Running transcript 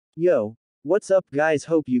Yo, what's up guys,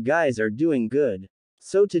 hope you guys are doing good.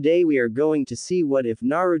 So today we are going to see what if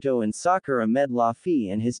Naruto and Sakura met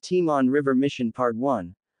Lofi and his team on River Mission Part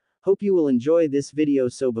 1. Hope you will enjoy this video,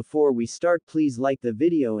 so before we start please like the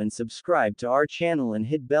video and subscribe to our channel and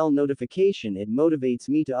hit bell notification, it motivates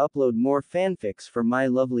me to upload more fanfics for my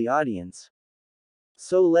lovely audience.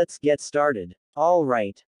 So let's get started.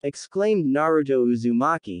 Alright, exclaimed Naruto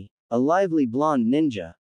Uzumaki, a lively blonde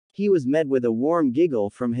ninja. He was met with a warm giggle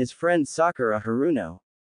from his friend Sakura Haruno.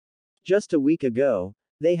 Just a week ago,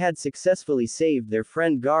 they had successfully saved their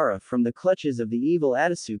friend Gaara from the clutches of the evil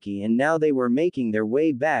Atatsuki, and now they were making their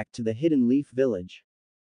way back to the Hidden Leaf Village.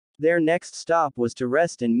 Their next stop was to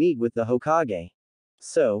rest and meet with the Hokage.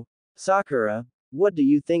 So, Sakura, what do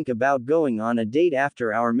you think about going on a date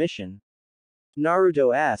after our mission?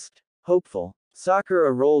 Naruto asked, hopeful.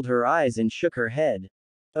 Sakura rolled her eyes and shook her head.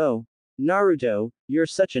 Oh, Naruto, you're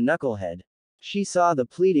such a knucklehead. She saw the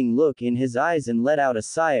pleading look in his eyes and let out a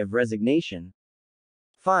sigh of resignation.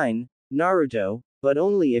 Fine, Naruto, but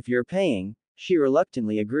only if you're paying, she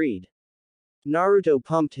reluctantly agreed. Naruto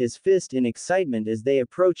pumped his fist in excitement as they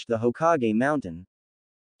approached the Hokage mountain.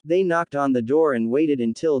 They knocked on the door and waited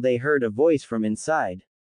until they heard a voice from inside.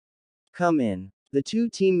 Come in. The two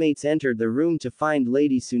teammates entered the room to find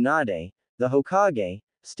Lady Tsunade, the Hokage,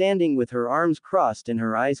 standing with her arms crossed and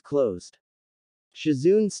her eyes closed.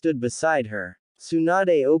 Shizune stood beside her.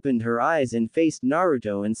 Tsunade opened her eyes and faced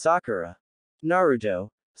Naruto and Sakura. Naruto,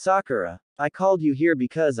 Sakura, I called you here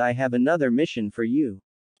because I have another mission for you.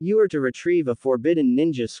 You are to retrieve a forbidden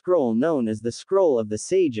ninja scroll known as the Scroll of the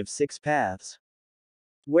Sage of Six Paths.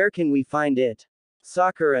 Where can we find it?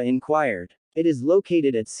 Sakura inquired. It is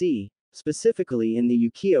located at sea, specifically in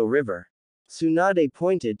the Ukiyo River. Tsunade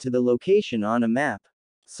pointed to the location on a map.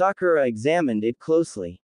 Sakura examined it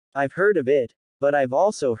closely. I've heard of it, but I've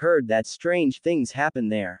also heard that strange things happen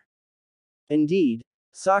there. Indeed,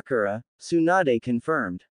 Sakura, Tsunade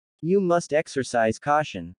confirmed. You must exercise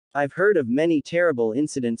caution. I've heard of many terrible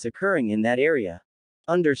incidents occurring in that area.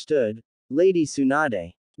 Understood, Lady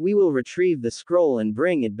Tsunade. We will retrieve the scroll and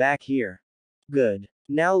bring it back here. Good.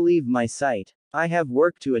 Now leave my sight. I have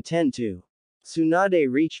work to attend to. Tsunade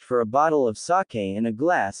reached for a bottle of sake and a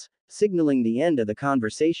glass, signaling the end of the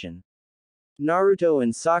conversation. Naruto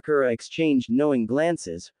and Sakura exchanged knowing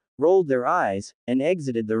glances, rolled their eyes, and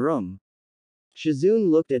exited the room. Shizune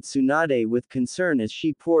looked at Tsunade with concern as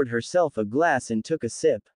she poured herself a glass and took a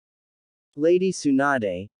sip. Lady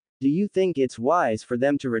Tsunade, do you think it's wise for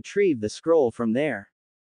them to retrieve the scroll from there?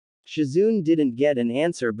 Shizune didn't get an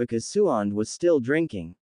answer because Suand was still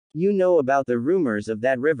drinking. You know about the rumors of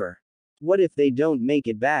that river. What if they don't make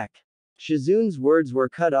it back? Shizune's words were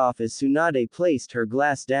cut off as Tsunade placed her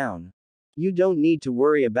glass down. You don't need to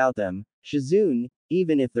worry about them, Shizune,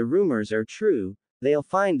 even if the rumors are true, they'll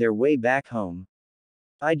find their way back home.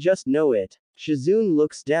 I just know it. Shizune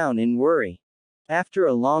looks down in worry. After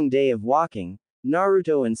a long day of walking,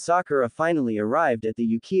 Naruto and Sakura finally arrived at the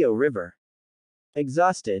Ukiyo River.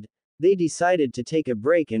 Exhausted, they decided to take a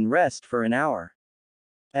break and rest for an hour.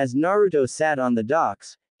 As Naruto sat on the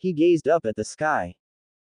docks, he gazed up at the sky.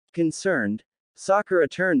 Concerned, Sakura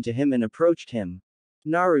turned to him and approached him.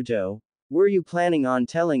 Naruto, were you planning on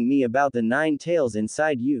telling me about the 9 tails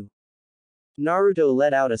inside you? Naruto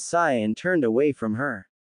let out a sigh and turned away from her.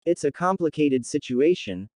 It's a complicated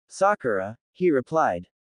situation, Sakura, he replied.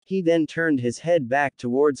 He then turned his head back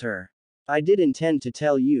towards her. I did intend to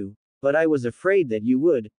tell you, but I was afraid that you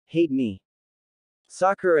would hate me.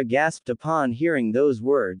 Sakura gasped upon hearing those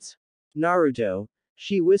words. Naruto,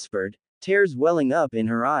 she whispered, tears welling up in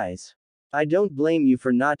her eyes. I don't blame you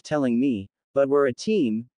for not telling me, but we're a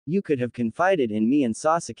team, you could have confided in me and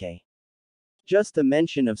Sasuke. Just the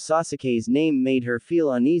mention of Sasuke's name made her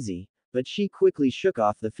feel uneasy, but she quickly shook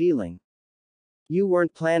off the feeling. You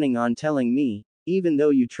weren't planning on telling me, even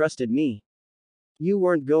though you trusted me. You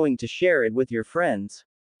weren't going to share it with your friends.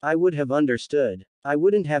 I would have understood. I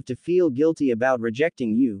wouldn't have to feel guilty about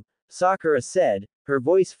rejecting you, Sakura said, her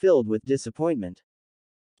voice filled with disappointment.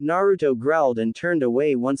 Naruto growled and turned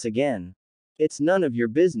away once again. It's none of your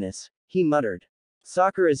business, he muttered.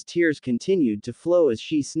 Sakura's tears continued to flow as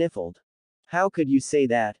she sniffled. How could you say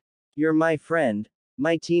that? You're my friend,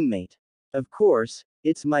 my teammate. Of course,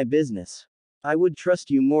 it's my business. I would trust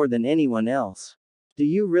you more than anyone else. Do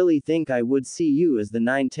you really think I would see you as the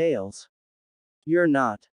 9 tails? You're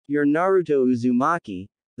not. You're Naruto Uzumaki,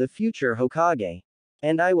 the future Hokage.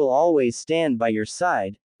 And I will always stand by your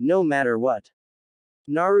side, no matter what.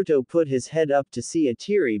 Naruto put his head up to see a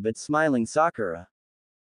teary but smiling Sakura.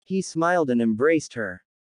 He smiled and embraced her.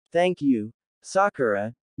 Thank you,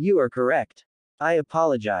 Sakura, you are correct. I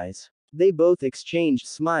apologize. They both exchanged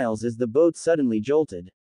smiles as the boat suddenly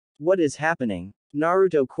jolted. What is happening?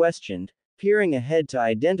 Naruto questioned, peering ahead to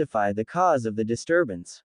identify the cause of the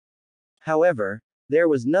disturbance. However, there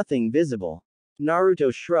was nothing visible.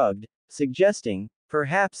 Naruto shrugged, suggesting,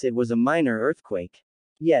 perhaps it was a minor earthquake.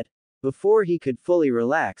 Yet, before he could fully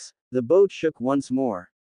relax, the boat shook once more.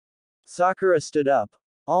 Sakura stood up,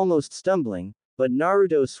 almost stumbling, but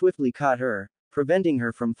Naruto swiftly caught her, preventing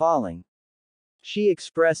her from falling. She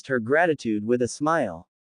expressed her gratitude with a smile.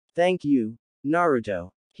 Thank you, Naruto.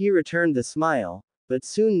 He returned the smile, but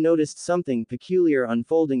soon noticed something peculiar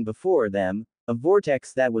unfolding before them, a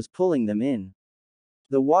vortex that was pulling them in.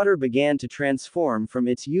 The water began to transform from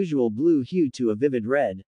its usual blue hue to a vivid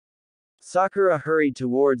red. Sakura hurried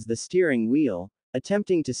towards the steering wheel,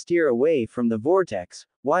 attempting to steer away from the vortex,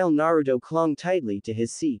 while Naruto clung tightly to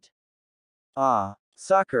his seat. Ah,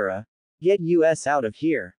 Sakura, get us out of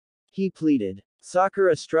here, he pleaded.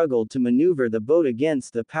 Sakura struggled to maneuver the boat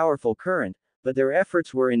against the powerful current, but their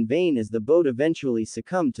efforts were in vain as the boat eventually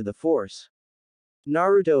succumbed to the force.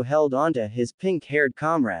 Naruto held onto his pink-haired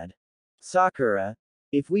comrade. Sakura,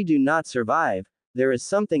 if we do not survive, there is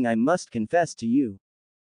something I must confess to you.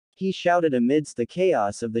 He shouted amidst the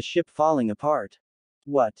chaos of the ship falling apart.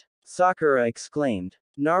 What? Sakura exclaimed.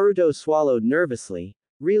 Naruto swallowed nervously,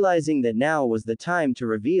 realizing that now was the time to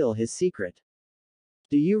reveal his secret.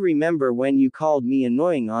 Do you remember when you called me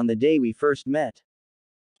annoying on the day we first met?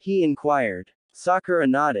 He inquired. Sakura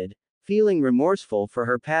nodded, feeling remorseful for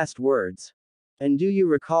her past words. And do you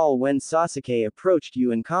recall when Sasuke approached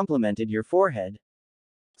you and complimented your forehead?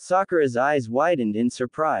 Sakura's eyes widened in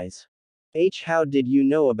surprise. How did you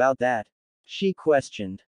know about that? She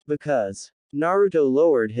questioned. Because. Naruto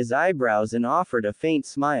lowered his eyebrows and offered a faint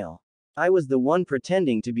smile. I was the one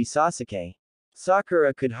pretending to be Sasuke.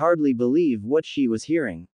 Sakura could hardly believe what she was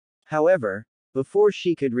hearing. However, before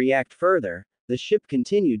she could react further, the ship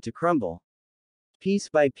continued to crumble. Piece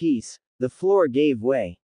by piece, the floor gave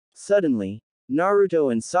way. Suddenly,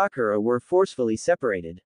 Naruto and Sakura were forcefully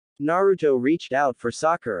separated. Naruto reached out for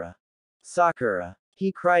Sakura. Sakura,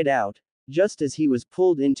 he cried out, just as he was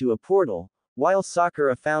pulled into a portal, while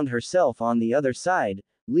Sakura found herself on the other side,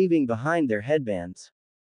 leaving behind their headbands.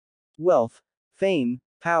 Wealth, fame,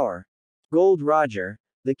 power. Gold Roger,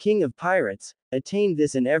 the king of pirates, attained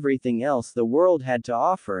this and everything else the world had to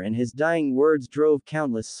offer, and his dying words drove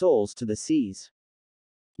countless souls to the seas.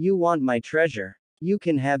 You want my treasure? You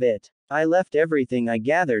can have it. I left everything I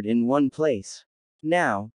gathered in one place.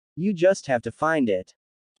 Now, you just have to find it.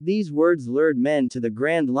 These words lured men to the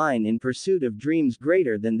Grand Line in pursuit of dreams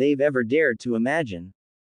greater than they've ever dared to imagine.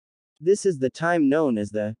 This is the time known as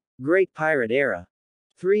the Great Pirate Era.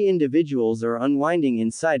 3 individuals are unwinding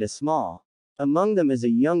inside a small. Among them is a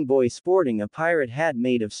young boy sporting a pirate hat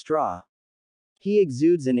made of straw. He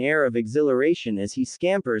exudes an air of exhilaration as he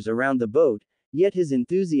scampers around the boat, yet his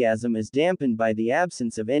enthusiasm is dampened by the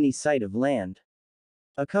absence of any sight of land.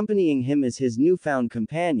 Accompanying him is his newfound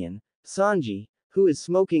companion, Sanji, who is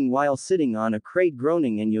smoking while sitting on a crate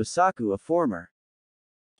groaning, and Yosaku, a former.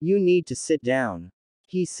 You need to sit down.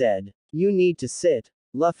 He said. You need to sit,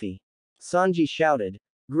 Luffy. Sanji shouted,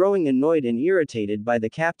 growing annoyed and irritated by the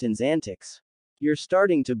captain's antics. You're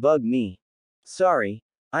starting to bug me. Sorry,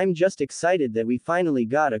 I'm just excited that we finally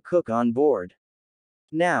got a cook on board.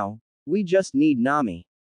 Now, we just need Nami.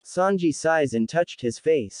 Sanji sighs and touched his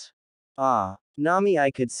face. Ah, Nami,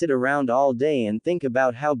 I could sit around all day and think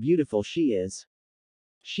about how beautiful she is.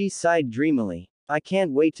 She sighed dreamily. I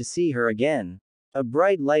can't wait to see her again. A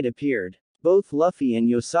bright light appeared. Both Luffy and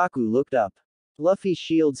Yosaku looked up. Luffy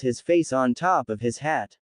shields his face on top of his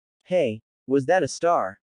hat. Hey, was that a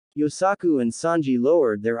star? Yosaku and Sanji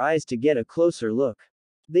lowered their eyes to get a closer look.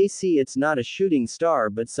 They see it's not a shooting star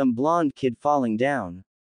but some blonde kid falling down.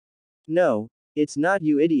 No, it's not,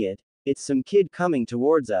 you idiot, it's some kid coming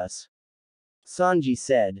towards us. Sanji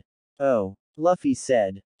said. Oh, Luffy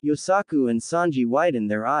said. Yosaku and Sanji widened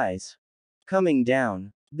their eyes. Coming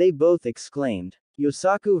down, they both exclaimed.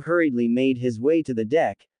 Yosaku hurriedly made his way to the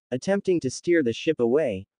deck, attempting to steer the ship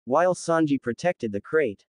away, while Sanji protected the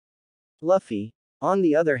crate. Luffy, on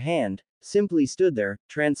the other hand, simply stood there,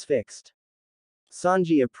 transfixed.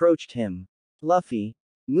 Sanji approached him. Luffy,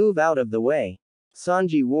 move out of the way.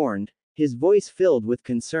 Sanji warned, his voice filled with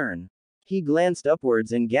concern. He glanced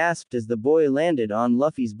upwards and gasped as the boy landed on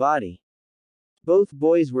Luffy's body. Both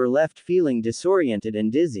boys were left feeling disoriented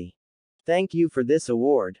and dizzy. Thank you for this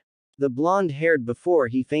award. The blonde-haired before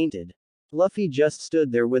he fainted. Luffy just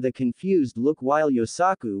stood there with a confused look while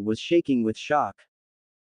Yosaku was shaking with shock.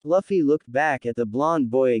 Luffy looked back at the blonde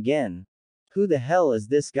boy again. Who the hell is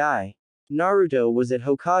this guy? Naruto was at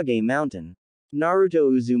Hokage Mountain.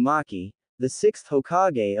 Naruto Uzumaki, the sixth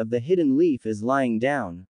Hokage of the Hidden Leaf, is lying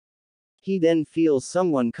down. He then feels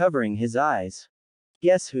someone covering his eyes.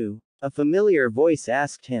 Guess who? A familiar voice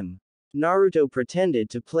asked him. Naruto pretended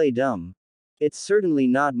to play dumb. It's certainly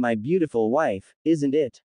not my beautiful wife, isn't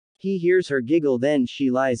it? He hears her giggle, then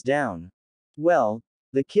she lies down. Well,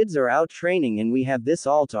 the kids are out training and we have this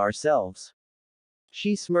all to ourselves.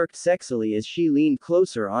 She smirked sexily as she leaned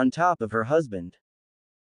closer on top of her husband.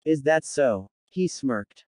 Is that so? He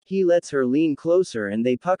smirked. He lets her lean closer and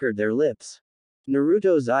they puckered their lips.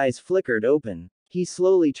 Naruto's eyes flickered open. He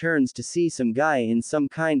slowly turns to see some guy in some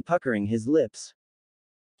kind puckering his lips.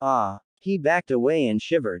 Ah. He backed away and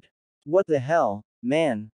shivered. What the hell,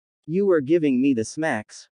 man? You were giving me the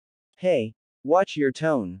smacks. Hey, watch your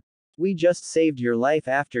tone. We just saved your life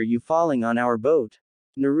after you falling on our boat.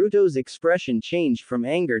 Naruto's expression changed from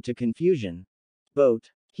anger to confusion.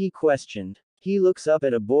 Boat? He questioned. He looks up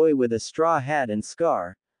at a boy with a straw hat and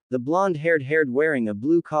scar, the blonde-haired wearing a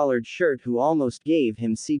blue-collared shirt who almost gave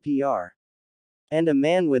him CPR. And a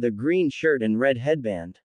man with a green shirt and red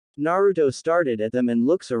headband. Naruto started at them and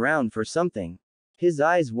looks around for something. His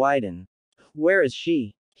eyes widen. Where is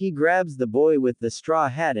she? He grabs the boy with the straw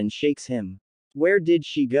hat and shakes him. Where did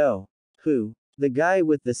she go? Who? The guy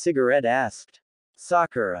with the cigarette asked.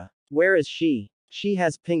 Sakura. Where is she? She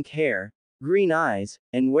has pink hair, green eyes,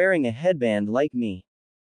 and wearing a headband like me.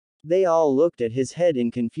 They all looked at his head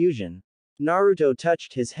in confusion. Naruto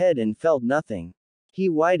touched his head and felt nothing. He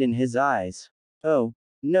widened his eyes. Oh,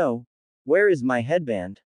 no. Where is my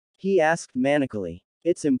headband? He asked manically.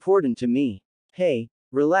 It's important to me. Hey,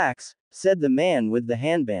 relax, said the man with the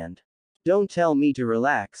handband. Don't tell me to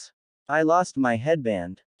relax. I lost my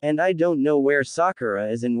headband. And I don't know where Sakura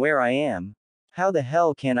is and where I am. How the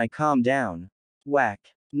hell can I calm down? Whack.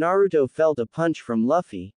 Naruto felt a punch from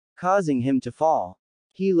Luffy, causing him to fall.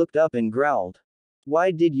 He looked up and growled.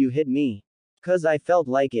 Why did you hit me? 'Cause I felt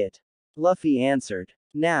like it. Luffy answered.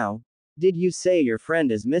 Now, did you say your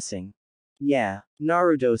friend is missing? Yeah,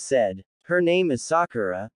 Naruto said. Her name is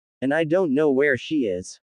Sakura, and I don't know where she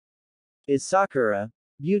is. Is Sakura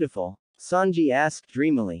beautiful? Sanji asked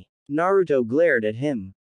dreamily. Naruto glared at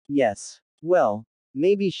him. Yes. Well,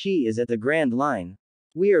 maybe she is at the Grand Line.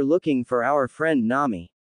 We are looking for our friend Nami.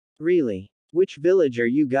 Really? Which village are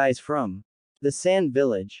you guys from? The Sand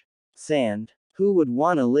Village. Sand? Who would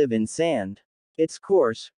wanna live in sand? It's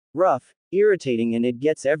coarse, rough, irritating, and it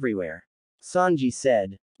gets everywhere. Sanji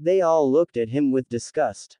said. They all looked at him with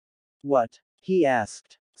disgust. What? He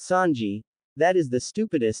asked. Sanji, that is the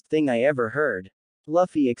stupidest thing I ever heard.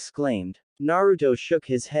 Luffy exclaimed. Naruto shook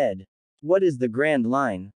his head. What is the Grand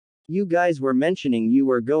Line? You guys were mentioning you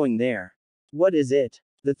were going there. What is it?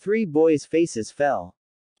 The three boys' faces fell.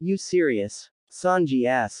 You serious? Sanji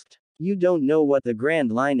asked. You don't know what the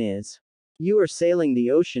Grand Line is? You are sailing the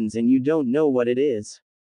oceans and you don't know what it is?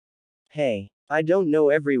 Hey, I don't know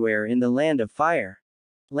everywhere in the Land of Fire.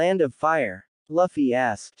 Land of Fire? Luffy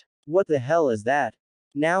asked. What the hell is that?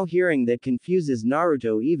 Now hearing that confuses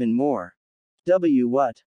Naruto even more.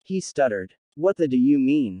 What? He stuttered. What the do you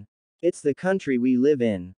mean? It's the country we live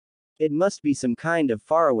in. It must be some kind of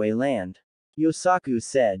faraway land. Yosaku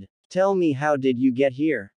said. Tell me, how did you get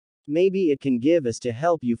here? Maybe it can give us to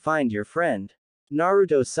help you find your friend.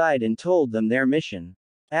 Naruto sighed and told them their mission.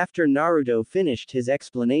 After Naruto finished his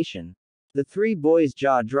explanation, the three boys'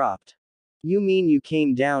 jaw dropped. You mean you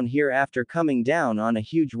came down here after coming down on a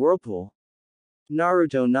huge whirlpool?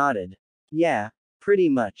 Naruto nodded. Yeah, pretty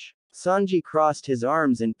much. Sanji crossed his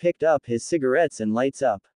arms and picked up his cigarettes and lights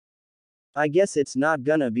up. I guess it's not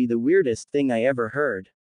gonna be the weirdest thing I ever heard.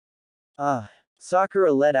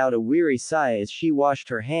 Sakura let out a weary sigh as she washed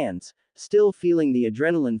her hands, still feeling the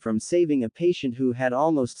adrenaline from saving a patient who had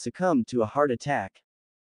almost succumbed to a heart attack.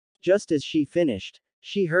 Just as she finished,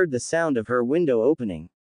 she heard the sound of her window opening.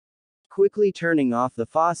 Quickly turning off the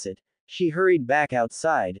faucet, she hurried back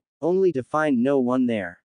outside, only to find no one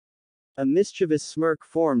there. A mischievous smirk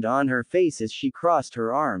formed on her face as she crossed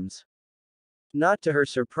her arms. Not to her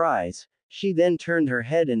surprise, she then turned her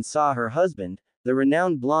head and saw her husband, the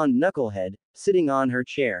renowned blonde knucklehead, sitting on her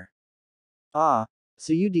chair. Ah,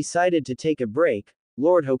 so you decided to take a break,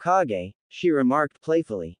 Lord Hokage, she remarked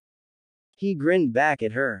playfully. He grinned back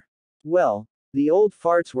at her. Well, the old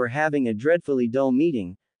farts were having a dreadfully dull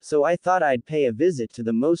meeting, so I thought I'd pay a visit to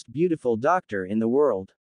the most beautiful doctor in the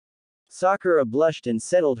world. Sakura blushed and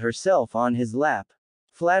settled herself on his lap.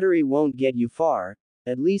 Flattery won't get you far,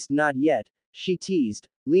 at least not yet, she teased,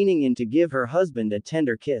 leaning in to give her husband a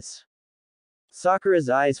tender kiss. Sakura's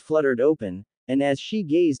eyes fluttered open, and as she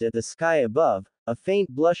gazed at the sky above, a faint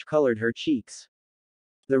blush colored her cheeks.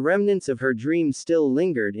 The remnants of her dream still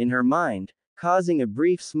lingered in her mind, causing a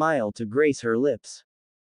brief smile to grace her lips.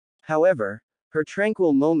 However, her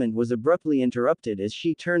tranquil moment was abruptly interrupted as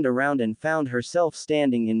she turned around and found herself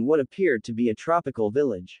standing in what appeared to be a tropical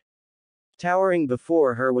village. Towering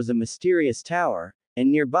before her was a mysterious tower,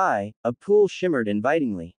 and nearby, a pool shimmered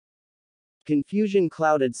invitingly. Confusion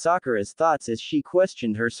clouded Sakura's thoughts as she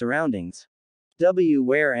questioned her surroundings.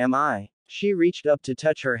 Where am I? She reached up to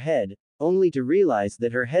touch her head, only to realize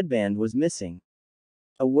that her headband was missing.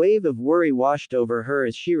 A wave of worry washed over her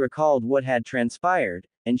as she recalled what had transpired,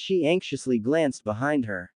 and she anxiously glanced behind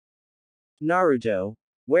her. Naruto,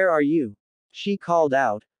 where are you? She called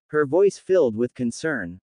out, her voice filled with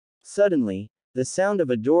concern. Suddenly, the sound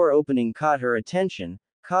of a door opening caught her attention,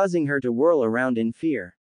 causing her to whirl around in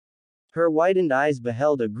fear. Her widened eyes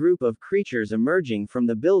beheld a group of creatures emerging from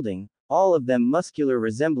the building, all of them muscular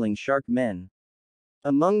resembling shark men.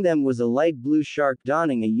 Among them was a light blue shark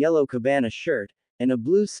donning a yellow cabana shirt, and a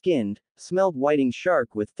blue-skinned, smelt-whiting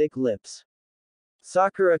shark with thick lips.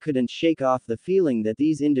 Sakura couldn't shake off the feeling that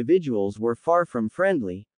these individuals were far from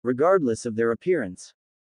friendly, regardless of their appearance.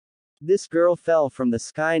 This girl fell from the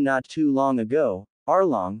sky not too long ago,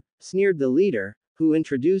 Arlong, sneered the leader, who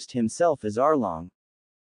introduced himself as Arlong.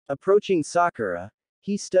 Approaching Sakura,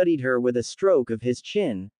 he studied her with a stroke of his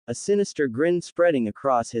chin, a sinister grin spreading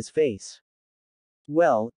across his face.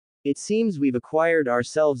 Well, it seems we've acquired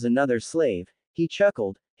ourselves another slave, he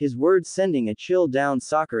chuckled, his words sending a chill down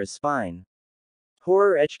Sakura's spine.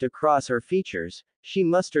 Horror etched across her features, she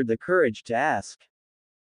mustered the courage to ask.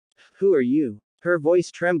 Who are you? Her voice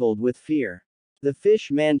trembled with fear. The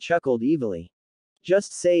fish man chuckled evilly.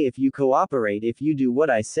 Just say if you cooperate, if you do what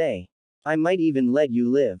I say. I might even let you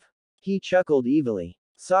live. He chuckled evilly.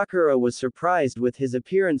 Sakura was surprised with his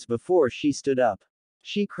appearance before she stood up.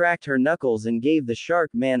 She cracked her knuckles and gave the shark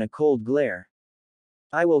man a cold glare.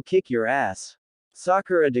 I will kick your ass,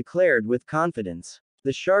 Sakura declared with confidence.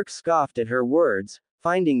 The shark scoffed at her words,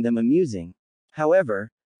 finding them amusing.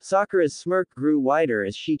 However, Sakura's smirk grew wider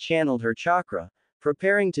as she channeled her chakra,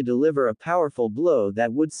 preparing to deliver a powerful blow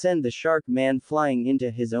that would send the shark man flying into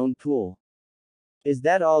his own pool. Is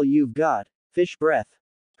that all you've got, fish breath?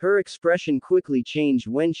 Her expression quickly changed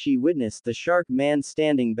when she witnessed the shark man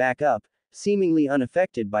standing back up, seemingly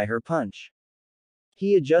unaffected by her punch.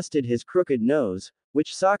 He adjusted his crooked nose,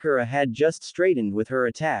 which Sakura had just straightened with her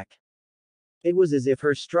attack. It was as if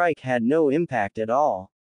her strike had no impact at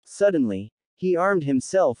all. Suddenly, he armed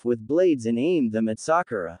himself with blades and aimed them at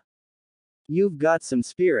Sakura. You've got some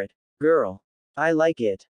spirit, girl. I like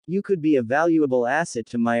it. You could be a valuable asset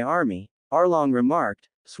to my army, Arlong remarked,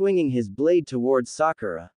 swinging his blade towards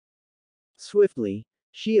Sakura. Swiftly,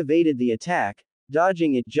 she evaded the attack,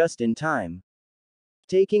 dodging it just in time.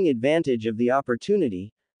 Taking advantage of the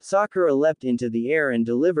opportunity, Sakura leapt into the air and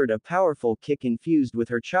delivered a powerful kick infused with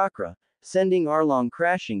her chakra, sending Arlong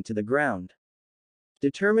crashing to the ground.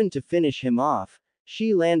 Determined to finish him off,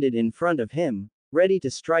 she landed in front of him, ready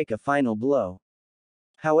to strike a final blow.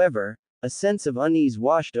 However, a sense of unease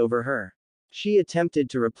washed over her. She attempted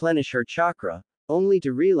to replenish her chakra, only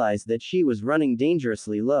to realize that she was running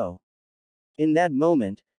dangerously low. In that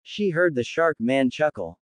moment, she heard the shark man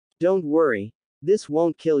chuckle. Don't worry, this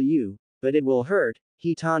won't kill you, but it will hurt,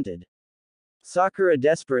 he taunted. Sakura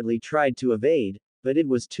desperately tried to evade, but it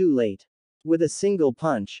was too late. With a single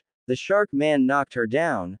punch, the shark man knocked her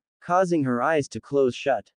down, causing her eyes to close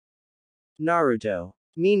shut. Naruto.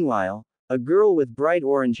 Meanwhile, a girl with bright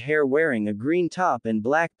orange hair wearing a green top and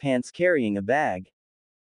black pants carrying a bag.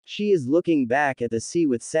 She is looking back at the sea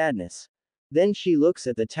with sadness. Then she looks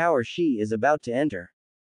at the tower she is about to enter.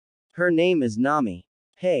 Her name is Nami.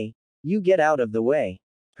 Hey, you get out of the way.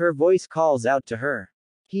 Her voice calls out to her.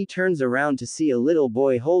 He turns around to see a little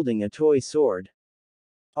boy holding a toy sword.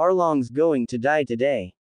 Arlong's going to die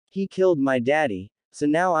today. He killed my daddy, so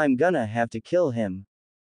now I'm gonna have to kill him.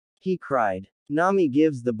 He cried. Nami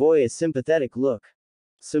gives the boy a sympathetic look.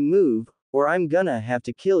 So move, or I'm gonna have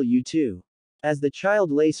to kill you too. As the child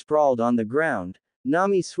lay sprawled on the ground,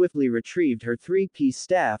 Nami swiftly retrieved her three-piece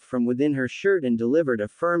staff from within her shirt and delivered a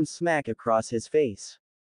firm smack across his face.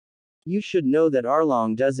 You should know that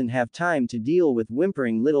Arlong doesn't have time to deal with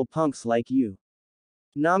whimpering little punks like you,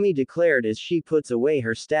 Nami declared as she puts away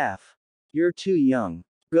her staff. You're too young.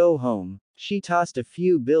 Go home. She tossed a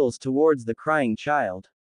few bills towards the crying child.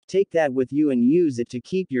 Take that with you and use it to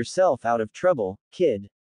keep yourself out of trouble, kid.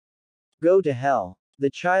 Go to hell. The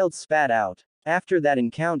child spat out. After that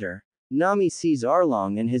encounter, Nami sees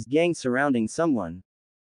Arlong and his gang surrounding someone.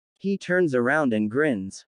 He turns around and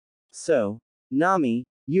grins. So, Nami,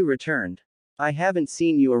 you returned. I haven't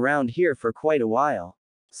seen you around here for quite a while.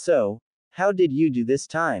 So, how did you do this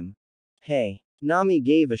time? Hey. Nami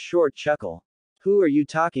gave a short chuckle. Who are you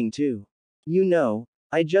talking to? You know,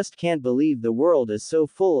 I just can't believe the world is so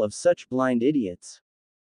full of such blind idiots.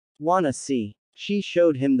 Wanna see? She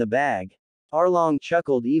showed him the bag. Arlong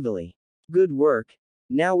chuckled evilly. Good work.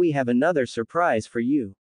 Now we have another surprise for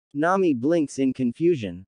you. Nami blinks in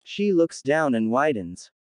confusion. She looks down and widens.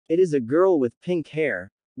 It is a girl with pink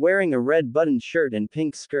hair, wearing a red buttoned shirt and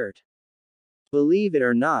pink skirt. Believe it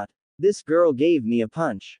or not, this girl gave me a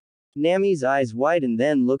punch. Nami's eyes widen,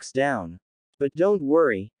 then looks down. But don't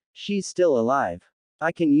worry, she's still alive.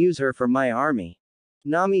 I can use her for my army.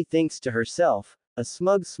 Nami thinks to herself, a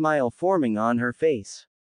smug smile forming on her face.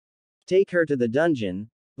 Take her to the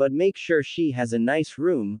dungeon, but make sure she has a nice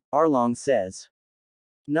room, Arlong says.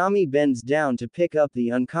 Nami bends down to pick up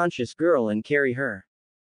the unconscious girl and carry her.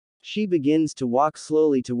 She begins to walk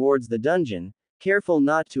slowly towards the dungeon, careful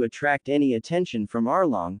not to attract any attention from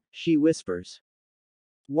Arlong. She whispers.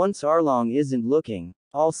 Once Arlong isn't looking,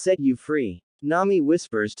 I'll set you free. Nami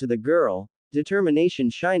whispers to the girl, determination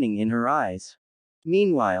shining in her eyes.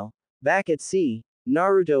 Meanwhile, back at sea,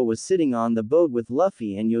 Naruto was sitting on the boat with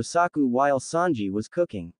Luffy and Yosaku while Sanji was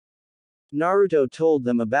cooking. Naruto told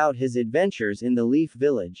them about his adventures in the Leaf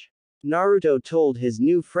Village. Naruto told his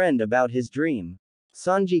new friend about his dream.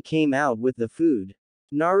 Sanji came out with the food.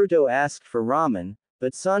 Naruto asked for ramen,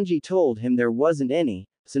 but Sanji told him there wasn't any,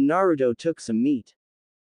 so Naruto took some meat.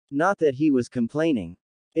 Not that he was complaining.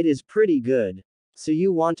 It is pretty good. So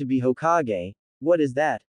you want to be Hokage? What is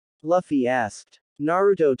that? Luffy asked.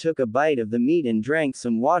 Naruto took a bite of the meat and drank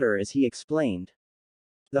some water as he explained.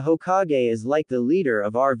 The Hokage is like the leader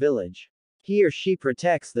of our village. He or she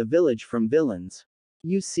protects the village from villains.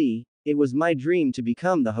 You see, it was my dream to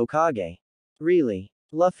become the Hokage. Really?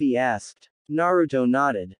 Luffy asked. Naruto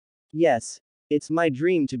nodded. Yes, it's my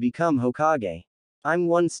dream to become Hokage. I'm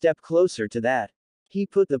one step closer to that. He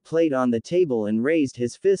put the plate on the table and raised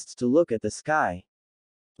his fists to look at the sky.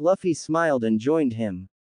 Luffy smiled and joined him.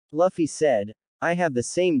 Luffy said, I have the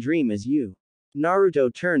same dream as you.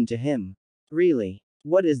 Naruto turned to him. Really?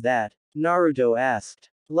 What is that? Naruto asked.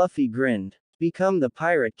 Luffy grinned. Become the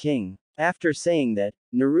Pirate King. After saying that,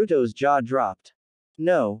 Naruto's jaw dropped.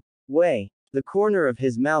 No way. The corner of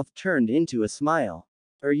his mouth turned into a smile.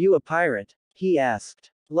 Are you a pirate? He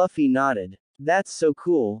asked. Luffy nodded. That's so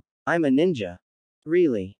cool. I'm a ninja.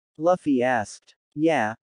 Really? Luffy asked.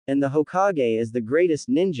 Yeah, and the Hokage is the greatest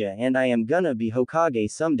ninja and I am gonna be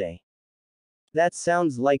Hokage someday. That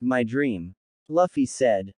sounds like my dream. Luffy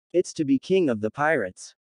said. It's to be king of the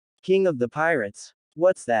pirates. King of the pirates?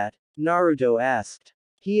 What's that? Naruto asked.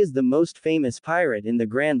 He is the most famous pirate in the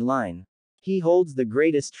Grand Line. He holds the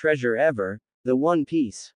greatest treasure ever, the One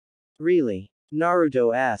Piece. Really?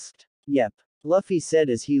 Naruto asked. Yep. Luffy said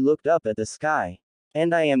as he looked up at the sky.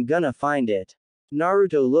 And I am gonna find it.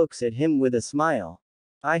 Naruto looks at him with a smile.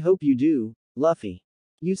 I hope you do, Luffy.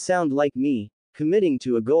 You sound like me, committing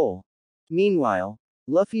to a goal. Meanwhile,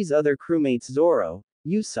 Luffy's other crewmates Zoro,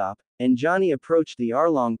 Usopp, and Johnny approached the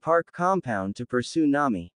Arlong Park compound to pursue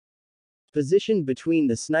Nami. Positioned between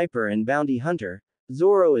the sniper and bounty hunter,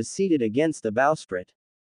 Zoro is seated against the bowsprit.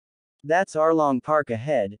 That's Arlong Park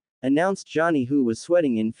ahead, announced Johnny, who was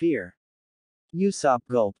sweating in fear. Usopp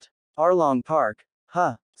gulped. Arlong Park?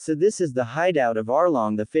 Huh, so this is the hideout of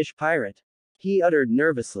Arlong the fish pirate. He uttered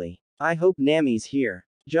nervously. I hope Nami's here.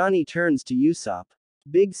 Johnny turns to Usopp.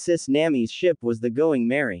 Big sis, Nami's ship was the Going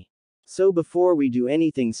Merry. So before we do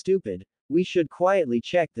anything stupid, we should quietly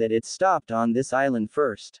check that it's stopped on this island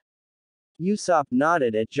first. Usopp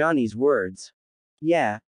nodded at Johnny's words.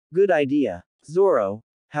 Yeah, good idea. Zoro,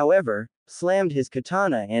 however, slammed his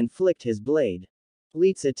katana and flicked his blade.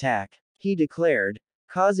 Let's attack, he declared,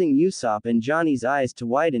 causing Usopp and Johnny's eyes to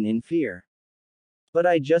widen in fear. But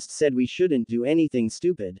I just said we shouldn't do anything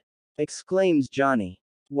stupid, exclaims Johnny.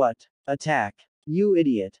 What? Attack? You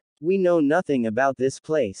idiot. We know nothing about this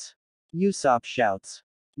place. Usopp shouts.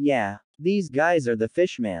 Yeah, these guys are the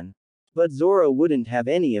fishman. But Zoro wouldn't have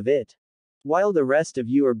any of it. While the rest of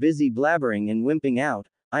you are busy blabbering and wimping out,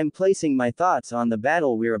 I'm placing my thoughts on the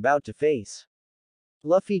battle we're about to face.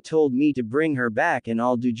 Luffy told me to bring her back and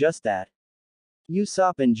I'll do just that.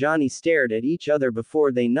 Usopp and Johnny stared at each other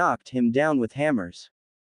before they knocked him down with hammers.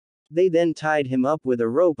 They then tied him up with a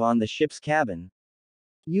rope on the ship's cabin.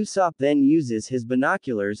 Usopp then uses his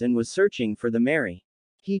binoculars and was searching for the Mary.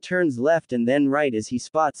 He turns left and then right as he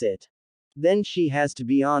spots it. Then she has to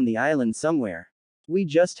be on the island somewhere. We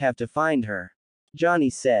just have to find her. Johnny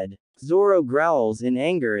said. Zoro growls in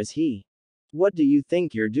anger as he. What do you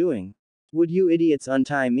think you're doing? Would you idiots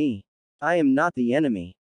untie me? I am not the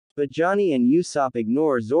enemy. But Johnny and Usopp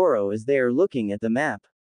ignore Zoro as they are looking at the map.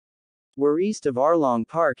 We're east of Arlong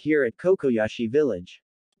Park here at Kokoyashi Village.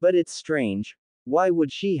 But it's strange. Why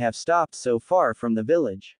would she have stopped so far from the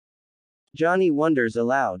village? Johnny wonders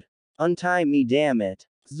aloud. Untie me, damn it,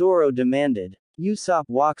 Zoro demanded. Usopp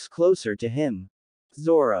walks closer to him.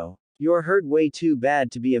 Zoro, you're hurt way too bad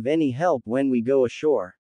to be of any help when we go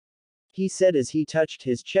ashore, he said as he touched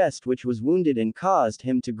his chest, which was wounded and caused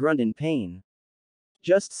him to grunt in pain.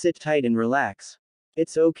 Just sit tight and relax.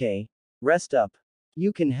 It's okay. Rest up.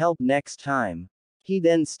 You can help next time. He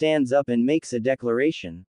then stands up and makes a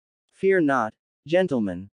declaration. Fear not,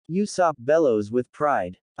 gentlemen, Usopp bellows with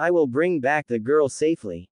pride. I will bring back the girl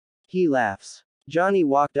safely. He laughs. Johnny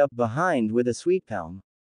walked up behind with a sweet palm.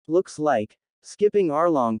 Looks like, skipping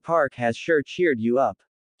Arlong Park has sure cheered you up,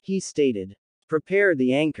 he stated. Prepare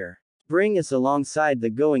the anchor. Bring us alongside the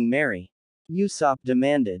Going Merry, Usopp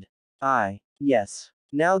demanded. Yes.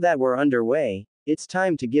 Now that we're underway, it's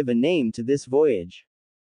time to give a name to this voyage.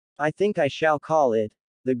 I think I shall call it,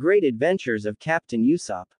 The Great Adventures of Captain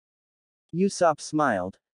Usopp. Usopp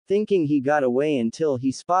smiled, thinking he got away until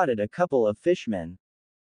he spotted a couple of fishmen.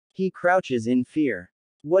 He crouches in fear.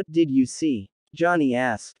 What did you see? Johnny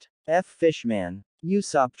asked. Fishman.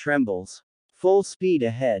 Usopp trembles. Full speed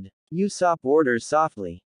ahead. Usopp orders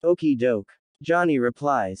softly. Okie doke. Johnny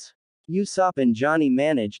replies. Usopp and Johnny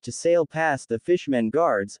manage to sail past the fishmen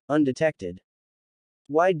guards, undetected.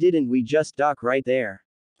 Why didn't we just dock right there?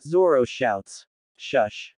 Zoro shouts.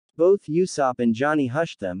 Shush. Both Usopp and Johnny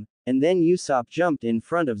hushed them, and then Usopp jumped in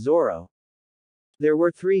front of Zoro. There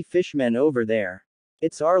were 3 fishmen over there.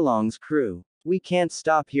 It's Arlong's crew. We can't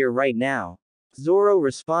stop here right now. Zoro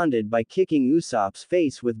responded by kicking Usopp's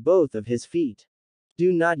face with both of his feet.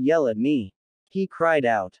 Do not yell at me, he cried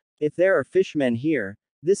out. If there are fishmen here,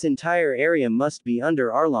 this entire area must be under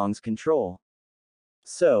Arlong's control.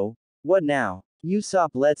 So, what now? Usopp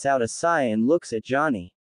lets out a sigh and looks at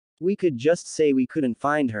Johnny. We could just say we couldn't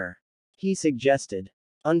find her, he suggested.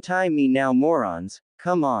 Untie me now, morons,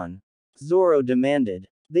 come on, Zoro demanded.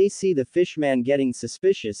 They see the fishman getting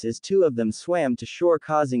suspicious as 2 of them swam to shore,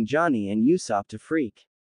 causing Johnny and Usopp to freak.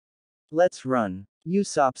 Let's run,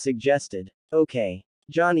 Usopp suggested. Okay,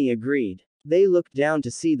 Johnny agreed. They looked down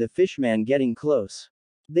to see the fishman getting close.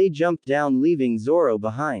 They jumped down, leaving Zoro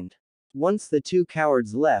behind. Once the 2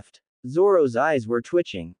 cowards left, Zoro's eyes were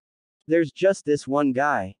twitching. There's just this one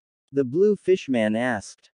guy, the blue fishman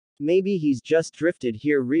asked. Maybe he's just drifted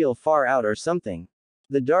here real far out or something,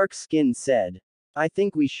 the dark-skinned said. I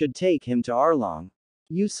think we should take him to Arlong.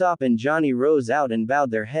 Usopp and Johnny rose out and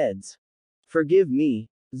bowed their heads. Forgive me,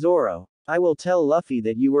 Zoro. I will tell Luffy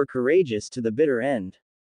that you were courageous to the bitter end,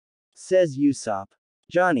 says Usopp.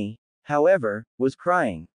 Johnny, however, was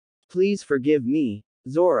crying. Please forgive me,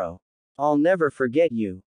 Zoro. I'll never forget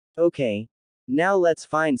you. Okay. Now let's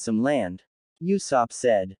find some land, Usopp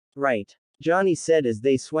said. Right, Johnny said as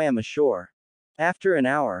they swam ashore. After an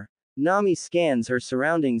hour, Nami scans her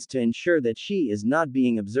surroundings to ensure that she is not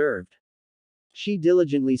being observed. She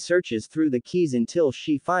diligently searches through the keys until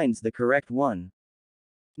she finds the correct one.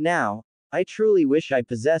 Now, I truly wish I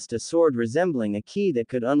possessed a sword resembling a key that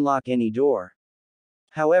could unlock any door.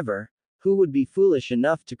 However, who would be foolish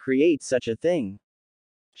enough to create such a thing?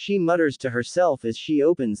 She mutters to herself as she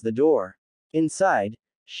opens the door. Inside,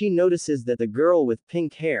 she notices that the girl with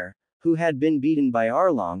pink hair, who had been beaten by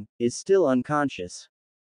Arlong, is still unconscious.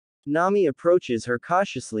 Nami approaches her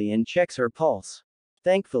cautiously and checks her pulse.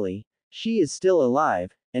 Thankfully, she is still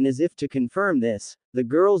alive, and as if to confirm this, the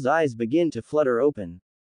girl's eyes begin to flutter open.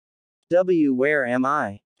 Where am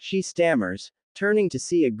I? She stammers, turning to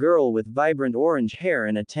see a girl with vibrant orange hair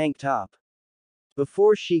and a tank top.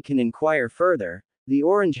 Before she can inquire further, the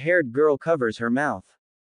orange-haired girl covers her mouth.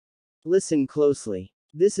 Listen closely.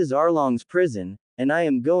 This is Arlong's prison, and I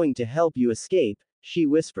am going to help you escape, she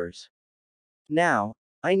whispers. Now,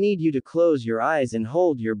 I need you to close your eyes and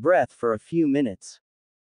hold your breath for a few minutes.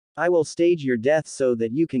 I will stage your death so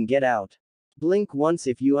that you can get out. Blink once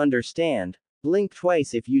if you understand, blink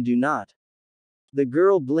twice if you do not. The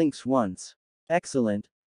girl blinks once. Excellent.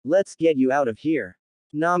 Let's get you out of here,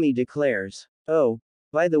 Nami declares. Oh,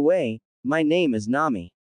 by the way, my name is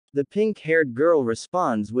Nami. The pink-haired girl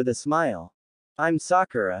responds with a smile. I'm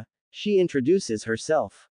Sakura, she introduces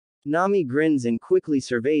herself. Nami grins and quickly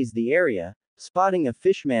surveys the area, spotting a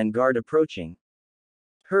fishman guard approaching.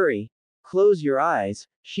 Hurry. Close your eyes,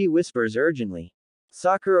 she whispers urgently.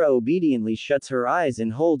 Sakura obediently shuts her eyes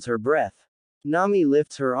and holds her breath. Nami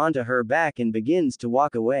lifts her onto her back and begins to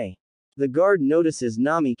walk away. The guard notices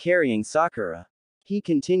Nami carrying Sakura. He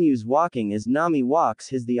continues walking as Nami walks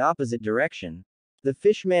the opposite direction. The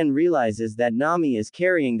fishman realizes that Nami is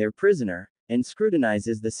carrying their prisoner, and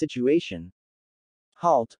scrutinizes the situation.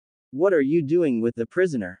 Halt. What are you doing with the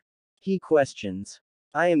prisoner? He questions.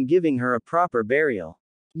 I am giving her a proper burial.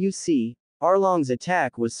 You see, Arlong's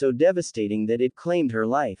attack was so devastating that it claimed her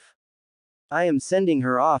life. I am sending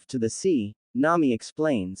her off to the sea, Nami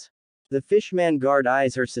explains. The fishman guard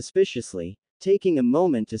eyes her suspiciously, taking a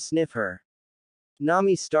moment to sniff her.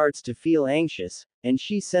 Nami starts to feel anxious, and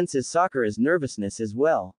she senses Sakura's nervousness as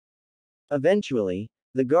well. Eventually,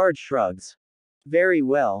 the guard shrugs. Very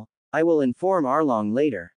well, I will inform Arlong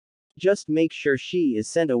later. Just make sure she is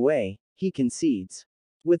sent away, he concedes.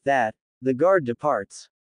 With that, the guard departs.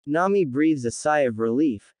 Nami breathes a sigh of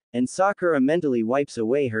relief, and Sakura mentally wipes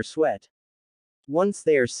away her sweat. Once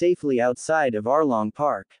they are safely outside of Arlong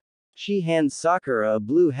Park, she hands Sakura a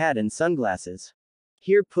blue hat and sunglasses.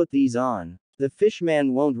 Here, put these on. The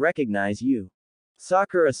fishman won't recognize you.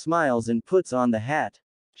 Sakura smiles and puts on the hat.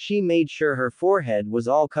 She made sure her forehead was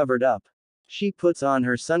all covered up. She puts on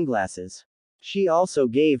her sunglasses. She also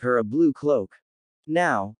gave her a blue cloak.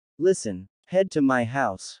 Now, listen. Head to my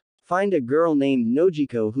house. Find a girl named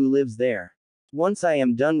Nojiko who lives there. Once I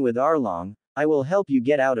am done with Arlong, I will help you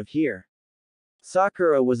get out of here.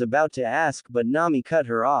 Sakura was about to ask, but Nami cut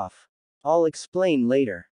her off. I'll explain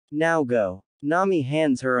later. Now go. Nami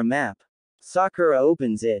hands her a map. Sakura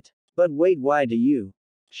opens it. But wait, why do you?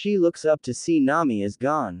 She looks up to see Nami is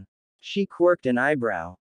gone. She quirked an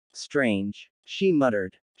eyebrow. Strange, she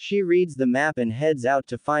muttered. She reads the map and heads out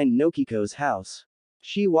to find Nokiko's house.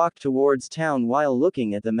 She walked towards town while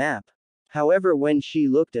looking at the map. However, when she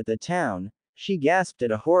looked at the town, she gasped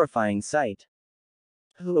at a horrifying sight.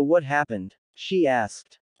 What happened? She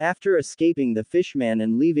asked. After escaping the fishman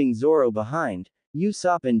and leaving Zoro behind,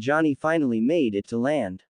 Usopp and Johnny finally made it to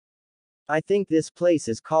land. I think this place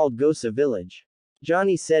is called Gosa Village,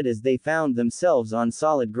 Johnny said as they found themselves on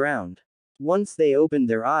solid ground. Once they opened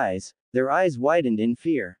their eyes widened in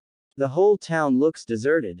fear. The whole town looks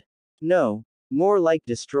deserted. No, more like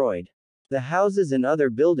destroyed. The houses and other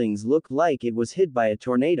buildings looked like it was hit by a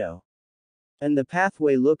tornado. And the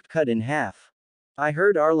pathway looked cut in half. I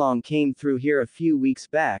heard Arlong came through here a few weeks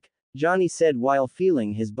back, Johnny said while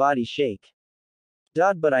feeling his body shake.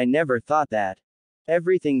 But I never thought that.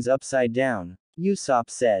 Everything's upside down, Usopp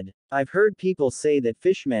said. I've heard people say that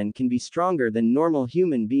fishmen can be stronger than normal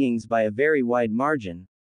human beings by a very wide margin.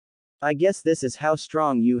 I guess this is how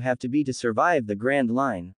strong you have to be to survive the Grand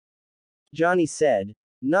Line, Johnny said,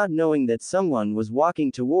 not knowing that someone was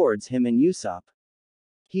walking towards him and Usopp.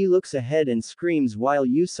 He looks ahead and screams while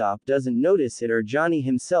Usopp doesn't notice it or Johnny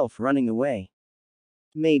himself running away.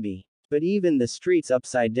 Maybe. But even the street's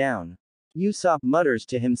upside down. Usopp mutters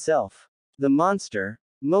to himself. The monster,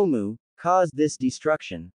 Momu, caused this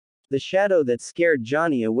destruction. The shadow that scared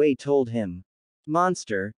Johnny away told him.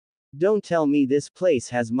 Monster? Don't tell me this place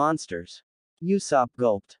has monsters. Usopp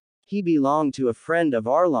gulped. He belonged to a friend of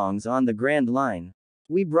Arlong's on the Grand Line.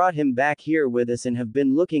 We brought him back here with us and have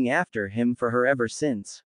been looking after him for her ever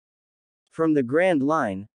since. From the Grand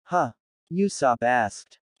Line, huh? Usopp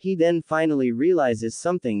asked. He then finally realizes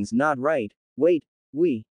something's not right. Wait,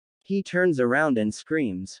 we. He turns around and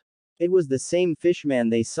screams. It was the same fishman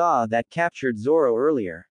they saw that captured Zoro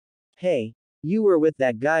earlier. Hey, you were with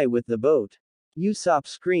that guy with the boat. Usopp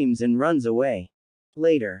screams and runs away.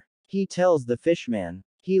 Later, he tells the fishman.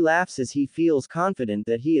 He laughs as he feels confident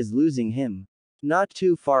that he is losing him. Not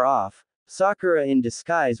too far off, Sakura in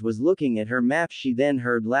disguise was looking at her map. She then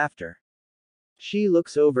heard laughter. She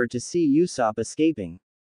looks over to see Usopp escaping.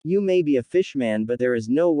 You may be a fishman, but there is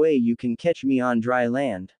no way you can catch me on dry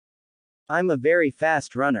land. I'm a very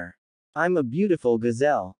fast runner. I'm a beautiful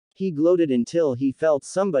gazelle. He gloated until he felt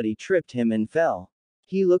somebody tripped him and fell.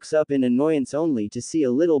 He looks up in annoyance only to see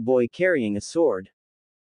a little boy carrying a sword.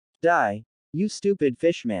 Die, you stupid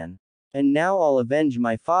fishman. And now I'll avenge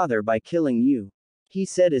my father by killing you, he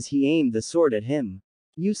said as he aimed the sword at him.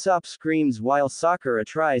 Usopp screams while Sakura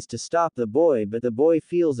tries to stop the boy, but the boy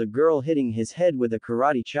feels a girl hitting his head with a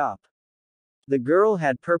karate chop. The girl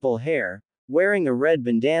had purple hair, wearing a red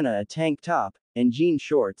bandana, a tank top, and jean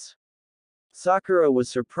shorts. Sakura was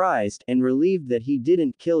surprised and relieved that he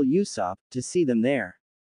didn't kill Usopp to see them there.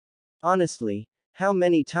 Honestly, how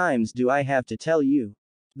many times do I have to tell you?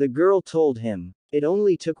 The girl told him. It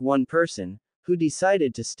only took one person, who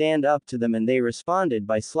decided to stand up to them, and they responded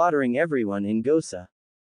by slaughtering everyone in Gosa.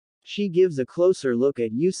 She gives a closer look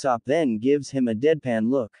at Usopp, then gives him a deadpan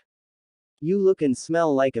look. You look and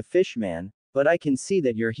smell like a fishman, but I can see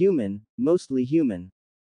that you're human, mostly human.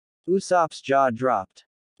 Usopp's jaw dropped.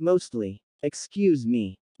 Mostly. Excuse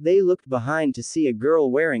me. They looked behind to see a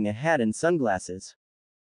girl wearing a hat and sunglasses.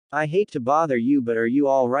 I hate to bother you, but are you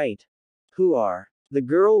alright? Who are? The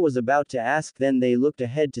girl was about to ask, then they looked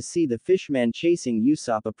ahead to see the fishman chasing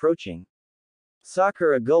Usopp approaching.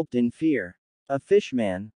 Sakura gulped in fear. A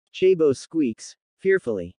fishman. Chabo squeaks,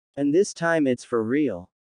 fearfully. And this time it's for real.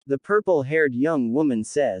 The purple-haired young woman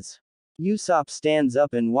says. Usopp stands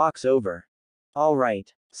up and walks over.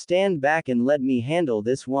 Alright. Stand back and let me handle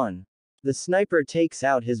this one. The sniper takes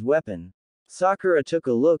out his weapon. Sakura took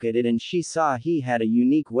a look at it and she saw he had a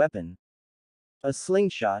unique weapon. A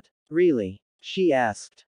slingshot? Really? She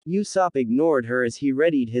asked. Usopp ignored her as he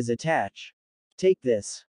readied his attach. Take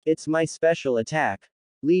this. It's my special attack.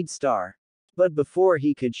 Lead star. But before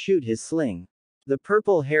he could shoot his sling, the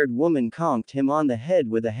purple-haired woman conked him on the head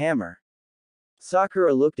with a hammer.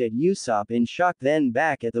 Sakura looked at Usopp in shock, then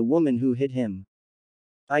back at the woman who hit him.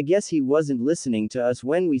 I guess he wasn't listening to us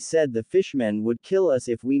when we said the fishmen would kill us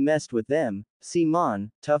if we messed with them.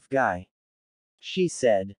 Simon, tough guy. She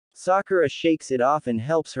said. Sakura shakes it off and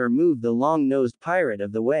helps her move the long-nosed pirate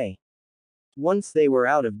of the way. Once they were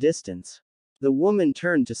out of distance, the woman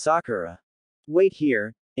turned to Sakura. Wait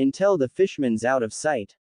here, until the fishman's out of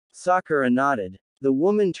sight. Sakura nodded. The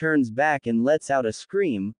woman turns back and lets out a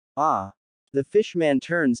scream. Ah. The fishman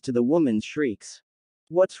turns to the woman's shrieks.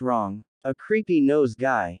 What's wrong? A creepy-nosed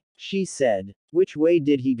guy, she said. Which way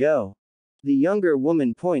did he go? The younger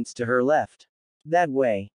woman points to her left. That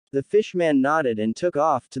way. The fishman nodded and took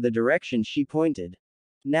off to the direction she pointed.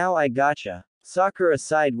 Now I gotcha. Sakura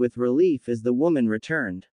sighed with relief as the woman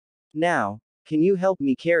returned. Now, can you help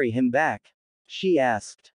me carry him back? She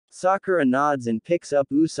asked. Sakura nods and picks up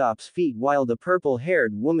Usopp's feet while the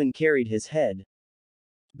purple-haired woman carried his head.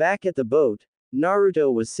 Back at the boat,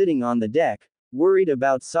 Naruto was sitting on the deck, worried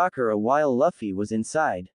about Sakura while Luffy was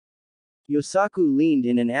inside. Yosaku leaned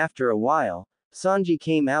in and after a while, Sanji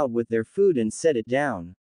came out with their food and set it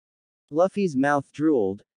down. Luffy's mouth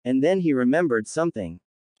drooled, and then he remembered something.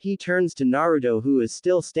 He turns to Naruto who is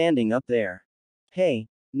still standing up there. Hey,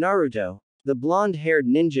 Naruto. The blonde-haired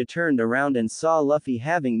ninja turned around and saw Luffy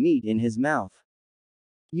having meat in his mouth.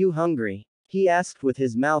 You hungry? He asked with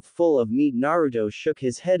his mouth full of meat. Naruto shook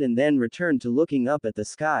his head and then returned to looking up at the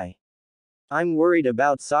sky. I'm worried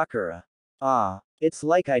about Sakura. Ah, it's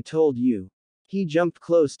like I told you. He jumped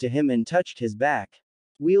close to him and touched his back.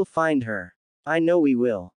 We'll find her. I know we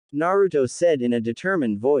will, Naruto said in a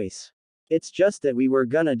determined voice. It's just that we were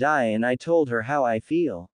gonna die and I told her how I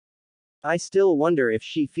feel. I still wonder if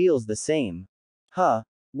she feels the same. Huh?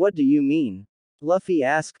 What do you mean? Luffy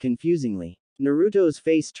asked confusingly. Naruto's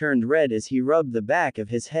face turned red as he rubbed the back of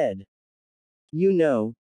his head. You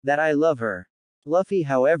know, that I love her. Luffy,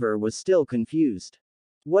 however, was still confused.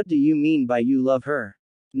 What do you mean by you love her?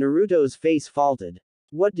 Naruto's face faltered.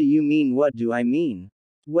 What do you mean? What do I mean?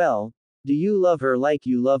 Well, do you love her like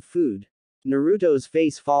you love food? Naruto's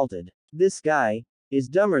face faltered. This guy is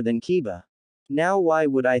dumber than Kiba. Now why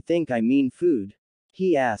would I think I mean food?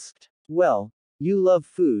 He asked. Well, you love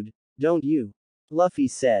food, don't you? Luffy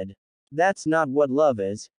said. That's not what love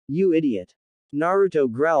is, you idiot. Naruto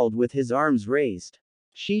growled with his arms raised.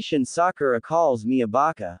 Shishin Sakura calls me a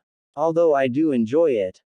baka. Although I do enjoy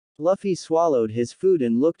it. Luffy swallowed his food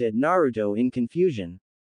and looked at Naruto in confusion.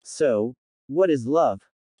 So, what is love?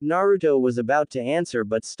 Naruto was about to answer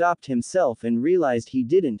but stopped himself and realized he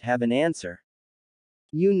didn't have an answer.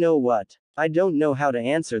 You know what? I don't know how to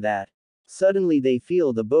answer that. Suddenly they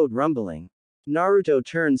feel the boat rumbling. Naruto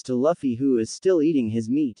turns to Luffy who is still eating his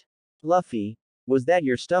meat. Luffy, was that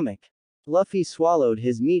your stomach? Luffy swallowed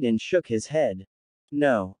his meat and shook his head.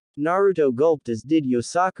 No. Naruto gulped as did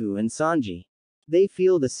Yosaku and Sanji. They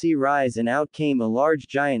feel the sea rise and out came a large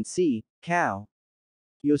giant sea cow.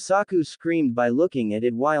 Yosaku screamed by looking at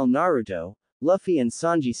it while Naruto, Luffy and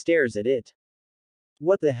Sanji stares at it.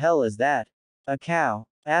 What the hell is that? A cow?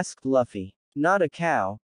 Asked Luffy. Not a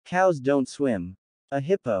cow. Cows don't swim. A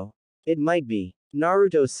hippo? It might be,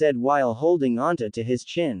 Naruto said while holding onto to his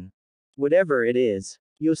chin. Whatever it is,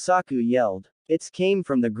 Yosaku yelled. It's came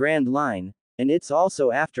from the Grand Line, and it's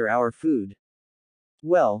also after our food.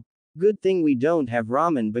 Well, good thing we don't have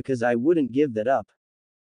ramen because I wouldn't give that up.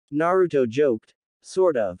 Naruto joked.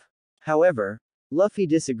 Sort of. However, Luffy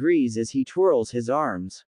disagrees as he twirls his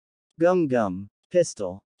arms. Gum gum.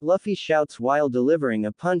 Pistol. Luffy shouts while delivering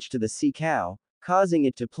a punch to the sea cow, causing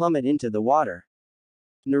it to plummet into the water.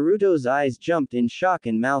 Naruto's eyes jumped in shock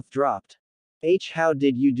and mouth dropped. How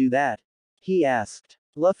did you do that? He asked.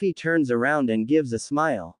 Luffy turns around and gives a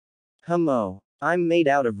smile. Oh, I'm made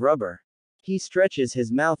out of rubber. He stretches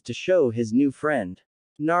his mouth to show his new friend.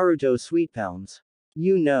 Naruto sweetpalms.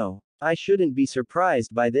 You know, I shouldn't be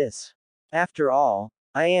surprised by this. After all,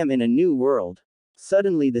 I am in a new world.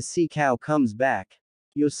 Suddenly the sea cow comes back.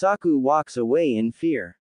 Yosaku walks away in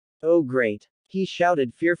fear. Oh great, he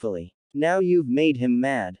shouted fearfully. Now you've made him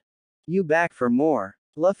mad. You back for more.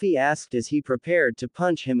 Luffy asked as he prepared to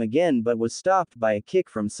punch him again but was stopped by a kick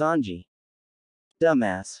from Sanji.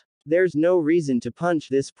 Dumbass. There's no reason to punch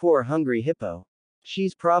this poor hungry hippo.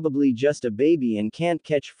 She's probably just a baby and can't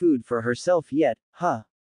catch food for herself yet, huh?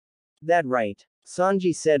 That right.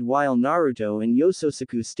 Sanji said while Naruto and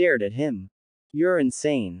Yososuke stared at him. You're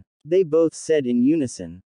insane. They both said in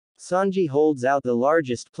unison. Sanji holds out the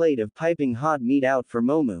largest plate of piping hot meat out for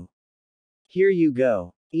Momu. Here you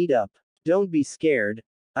go. Eat up. Don't be scared.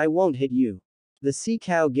 I won't hit you. The sea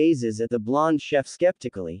cow gazes at the blonde chef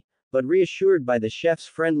skeptically, but reassured by the chef's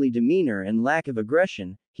friendly demeanor and lack of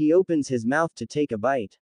aggression, he opens his mouth to take a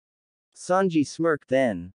bite. Sanji smirked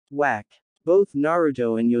then. Whack. Both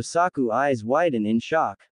Naruto and Yosaku eyes widen in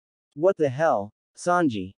shock. What the hell,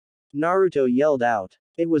 Sanji? Naruto yelled out.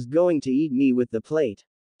 It was going to eat me with the plate.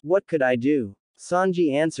 What could I do?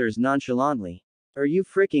 Sanji answers nonchalantly. Are you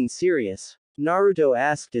freaking serious? Naruto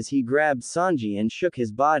asked as he grabbed Sanji and shook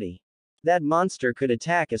his body. That monster could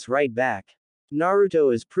attack us right back.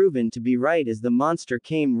 Naruto is proven to be right as the monster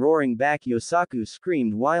came roaring back. Yosaku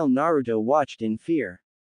screamed while Naruto watched in fear.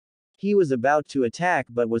 He was about to attack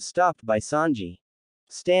but was stopped by Sanji.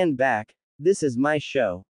 Stand back, this is my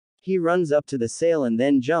show. He runs up to the sail and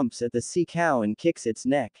then jumps at the sea cow and kicks its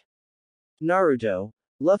neck. Naruto,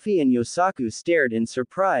 Luffy and Yosaku stared in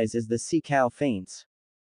surprise as the sea cow faints.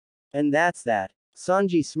 And that's that.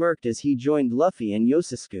 Sanji smirked as he joined Luffy and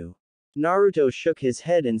Yososuke. Naruto shook his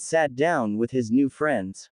head and sat down with his new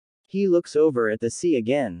friends. He looks over at the sea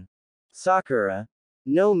again. Sakura.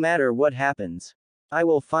 No matter what happens, I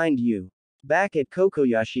will find you. Back at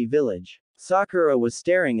Kokoyashi village, Sakura was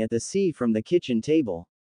staring at the sea from the kitchen table.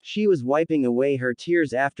 She was wiping away her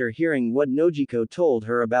tears after hearing what Nojiko told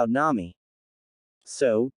her about Nami.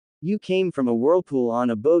 So, you came from a whirlpool on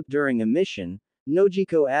a boat during a mission?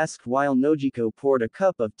 Nojiko asked while Nojiko poured a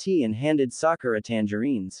cup of tea and handed Sakura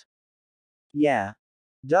tangerines. Yeah.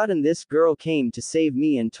 And this girl came to save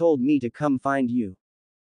me and told me to come find you.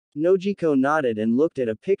 Nojiko nodded and looked at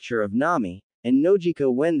a picture of Nami and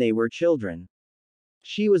Nojiko when they were children.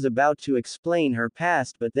 She was about to explain her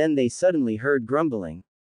past but then they suddenly heard grumbling.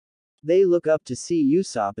 They look up to see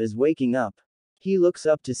Usopp is waking up. He looks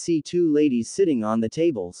up to see two ladies sitting on the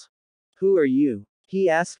tables. Who are you? He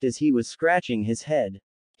asked as he was scratching his head.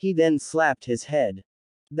 He then slapped his head.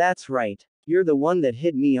 That's right. You're the one that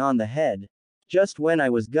hit me on the head. Just when I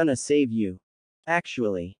was gonna save you.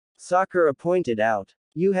 Actually, Sakura pointed out.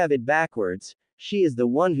 You have it backwards. She is the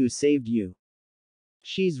one who saved you.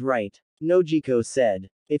 She's right. Nojiko said.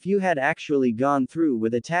 If you had actually gone through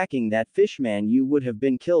with attacking that fishman you would have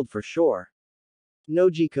been killed for sure.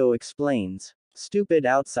 Nojiko explains. Stupid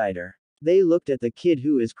outsider. They looked at the kid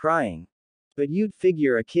who is crying. But you'd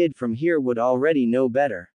figure a kid from here would already know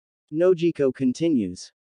better. Nojiko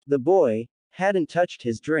continues. The boy hadn't touched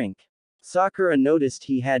his drink. Sakura noticed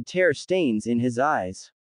he had tear stains in his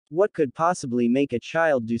eyes. What could possibly make a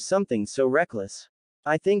child do something so reckless?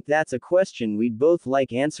 I think that's a question we'd both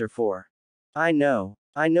like answer for. I know,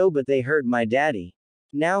 but they hurt my daddy.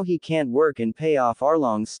 Now he can't work and pay off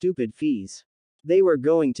Arlong's stupid fees. They were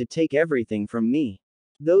going to take everything from me.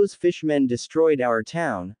 Those fishmen destroyed our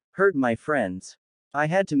town, hurt my friends. I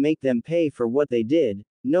had to make them pay for what they did,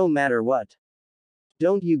 no matter what.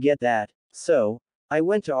 Don't you get that? So, I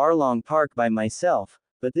went to Arlong Park by myself,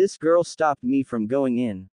 but this girl stopped me from going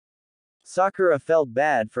in. Sakura felt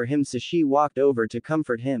bad for him so she walked over to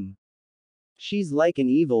comfort him. She's like an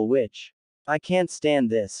evil witch. I can't stand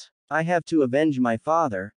this. I have to avenge my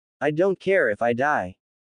father. I don't care if I die.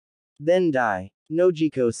 Then die,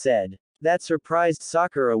 Nojiko said. That surprised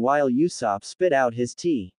Sakura while Usopp spit out his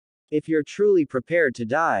tea. If you're truly prepared to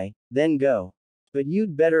die, then go. But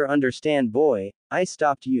you'd better understand, boy, I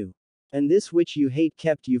stopped you. And this witch you hate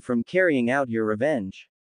kept you from carrying out your revenge.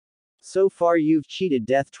 So far you've cheated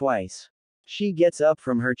death twice. She gets up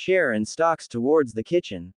from her chair and stalks towards the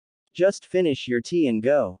kitchen. Just finish your tea and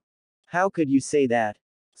go. How could you say that?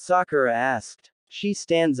 Sakura asked. She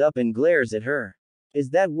stands up and glares at her. Is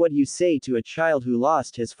that what you say to a child who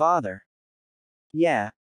lost his father? Yeah,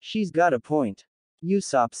 she's got a point.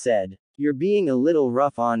 Usopp said. You're being a little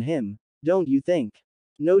rough on him, don't you think?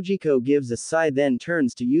 Nojiko gives a sigh then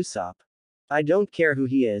turns to Usopp. I don't care who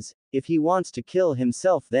he is, if he wants to kill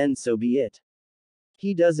himself then so be it.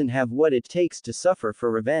 He doesn't have what it takes to suffer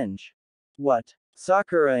for revenge. What?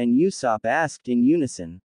 Sakura and Usopp asked in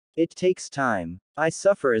unison. It takes time. I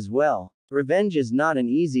suffer as well. Revenge is not an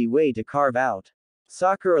easy way to carve out.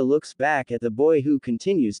 Sakura looks back at the boy who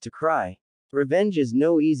continues to cry. Revenge is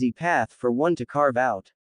no easy path for one to carve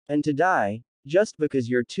out. And to die, just because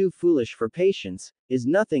you're too foolish for patience, is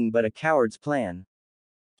nothing but a coward's plan.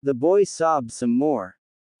 The boy sobbed some more.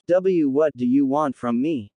 What do you want from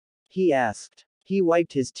me? He asked. He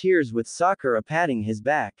wiped his tears with Sakura patting his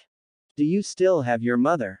back. Do you still have your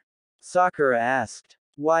mother? Sakura asked.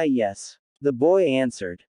 Why yes. The boy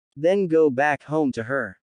answered. Then go back home to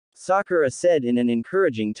her. Sakura said in an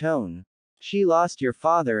encouraging tone. She lost your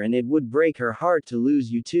father and it would break her heart to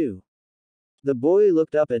lose you too. The boy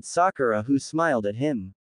looked up at Sakura, who smiled at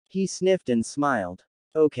him. He sniffed and smiled.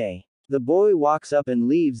 Okay. The boy walks up and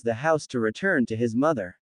leaves the house to return to his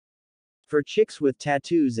mother. For chicks with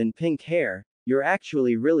tattoos and pink hair, you're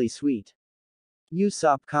actually really sweet.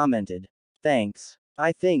 Usopp commented. Thanks.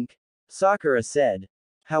 I think, Sakura said.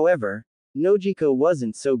 However, Nojiko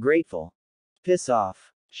wasn't so grateful. Piss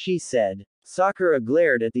off, she said. Sakura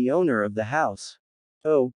glared at the owner of the house.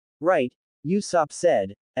 Oh, right, Usopp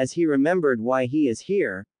said, as he remembered why he is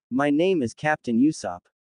here. My name is Captain Usopp.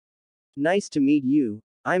 Nice to meet you,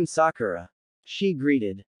 I'm Sakura. She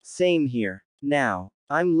greeted. Same here. Now,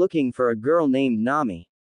 I'm looking for a girl named Nami.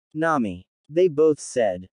 Nami, they both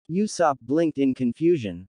said. Usopp blinked in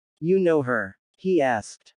confusion. You know her? He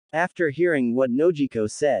asked. After hearing what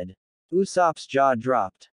Nojiko said, Usopp's jaw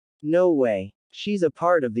dropped. No way. She's a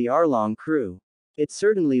part of the Arlong crew. It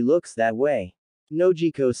certainly looks that way.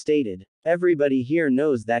 Nojiko stated. Everybody here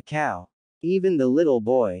knows that cow. Even the little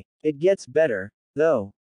boy. It gets better,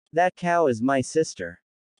 though. That cow is my sister.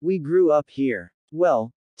 We grew up here.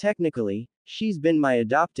 Well, technically, she's been my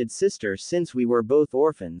adopted sister since we were both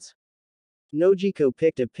orphans. Nojiko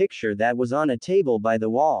picked a picture that was on a table by the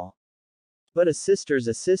wall. But a sister's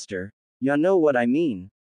a sister, ya know what I mean.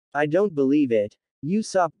 I don't believe it,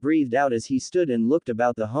 Usopp breathed out as he stood and looked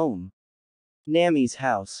about the home. Nami's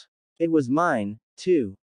house. It was mine,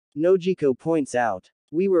 too. Nojiko points out.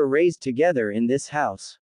 We were raised together in this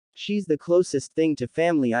house. She's the closest thing to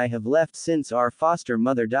family I have left since our foster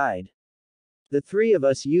mother died. The three of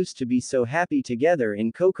us used to be so happy together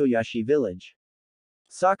in Kokoyashi village.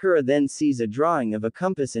 Sakura then sees a drawing of a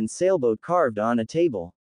compass and sailboat carved on a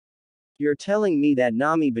table. You're telling me that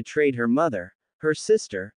Nami betrayed her mother, her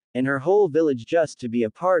sister, and her whole village just to be a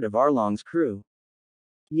part of Arlong's crew?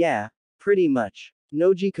 Yeah, pretty much,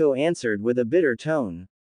 Nojiko answered with a bitter tone.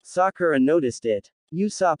 Sakura noticed it.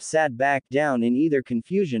 Usopp sat back down in either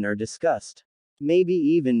confusion or disgust. Maybe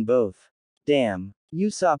even both. Damn,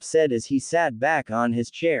 Usopp said as he sat back on his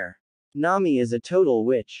chair. Nami is a total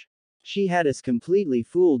witch. She had us completely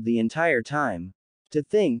fooled the entire time. To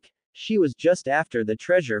think, she was just after the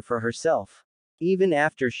treasure for herself. Even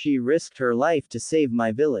after she risked her life to save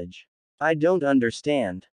my village. I don't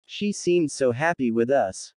understand. She seemed so happy with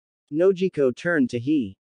us. Nojiko turned to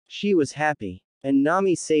he. She was happy. And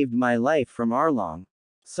Nami saved my life from Arlong.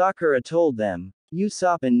 Sakura told them.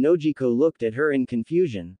 Usopp and Nojiko looked at her in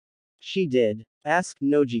confusion. She did? Asked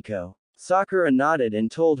Nojiko. Sakura nodded and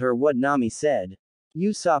told her what Nami said.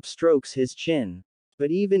 Usopp strokes his chin. But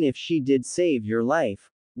even if she did save your life,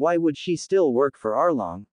 why would she still work for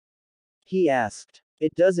Arlong? He asked.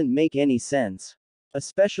 It doesn't make any sense.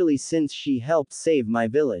 Especially since she helped save my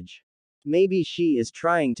village. Maybe she is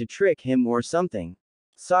trying to trick him or something.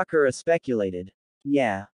 Sakura speculated.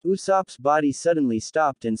 Yeah. Usopp's body suddenly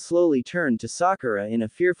stopped and slowly turned to Sakura in a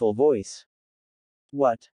fearful voice.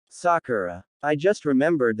 What? Sakura. I just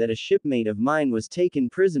remembered that a shipmate of mine was taken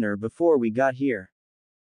prisoner before we got here.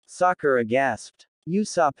 Sakura gasped.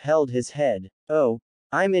 Usopp held his head. Oh,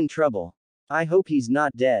 I'm in trouble. I hope he's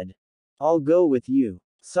not dead. I'll go with you,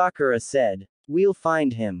 Sakura said. We'll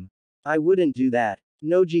find him. I wouldn't do that,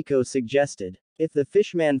 Nojiko suggested. If the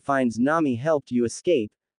fishman finds Nami helped you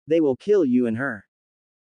escape, they will kill you and her.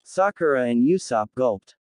 Sakura and Usopp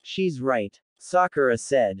gulped. She's right, Sakura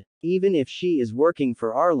said. Even if she is working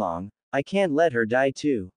for Arlong, I can't let her die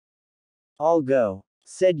too. I'll go,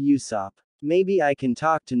 said Usopp. Maybe I can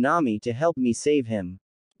talk to Nami to help me save him.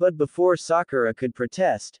 But before Sakura could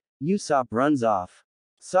protest, Usopp runs off.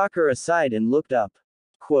 Sakura sighed and looked up.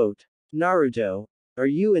 Quote, Naruto, are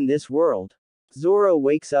you in this world? Zoro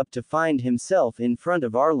wakes up to find himself in front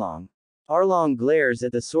of Arlong. Arlong glares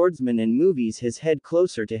at the swordsman and moves his head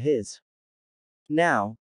closer to his.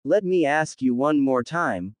 Now, let me ask you one more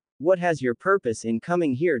time, what has your purpose in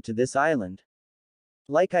coming here to this island?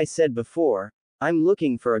 Like I said before, I'm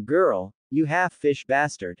looking for a girl, you half-fish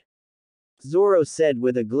bastard. Zoro said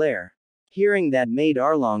with a glare. Hearing that made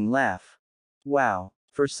Arlong laugh. Wow,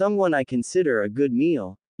 for someone I consider a good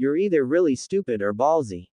meal, you're either really stupid or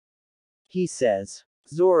ballsy. He says.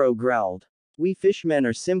 Zoro growled. We fishmen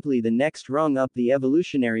are simply the next rung up the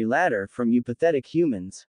evolutionary ladder from you pathetic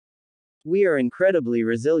humans. We are incredibly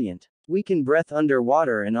resilient. We can breathe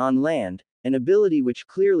underwater and on land, an ability which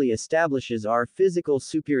clearly establishes our physical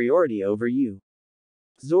superiority over you.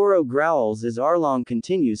 Zoro growls as Arlong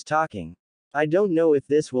continues talking. I don't know if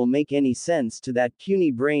this will make any sense to that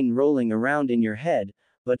puny brain rolling around in your head,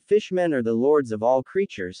 but fishmen are the lords of all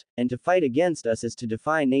creatures, and to fight against us is to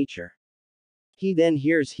defy nature. He then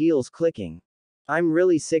hears heels clicking. I'm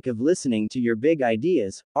really sick of listening to your big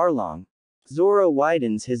ideas, Arlong. Zoro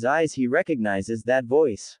widens his eyes, he recognizes that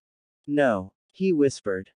voice. No, he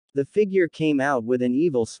whispered. The figure came out with an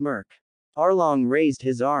evil smirk. Arlong raised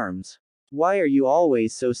his arms. Why are you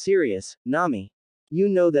always so serious, Nami? You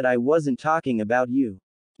know that I wasn't talking about you.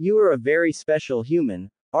 You are a very special human,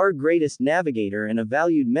 our greatest navigator and a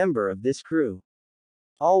valued member of this crew.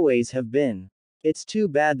 Always have been. It's too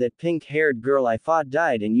bad that pink-haired girl I fought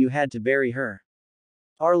died and you had to bury her.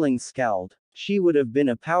 Arlong scowled. She would have been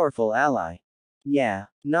a powerful ally. Yeah,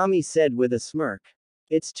 Nami said with a smirk.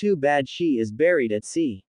 It's too bad she is buried at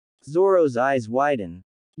sea. Zoro's eyes widen.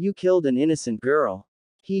 You killed an innocent girl.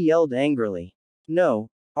 He yelled angrily. No,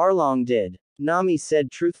 Arlong did. Nami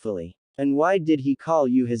said truthfully. And why did he call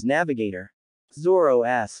you his navigator? Zoro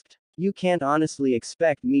asked. You can't honestly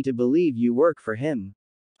expect me to believe you work for him.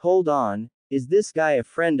 Hold on, is this guy a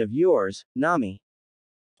friend of yours, Nami?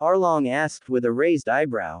 Arlong asked with a raised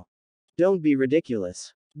eyebrow. Don't be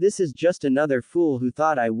ridiculous. This is just another fool who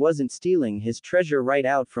thought I wasn't stealing his treasure right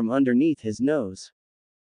out from underneath his nose.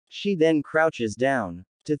 She then crouches down.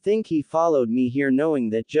 To think he followed me here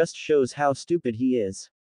knowing that just shows how stupid he is.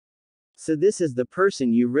 So this is the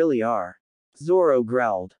person you really are. Zoro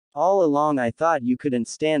growled. All along I thought you couldn't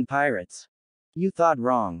stand pirates. You thought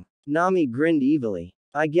wrong. Nami grinned evilly.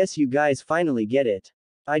 I guess you guys finally get it.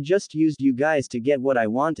 I just used you guys to get what I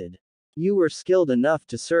wanted. You were skilled enough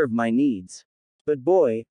to serve my needs. But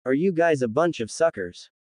boy, are you guys a bunch of suckers.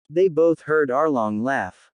 They both heard Arlong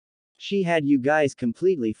laugh. She had you guys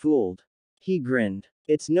completely fooled. He grinned.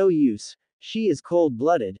 It's no use. She is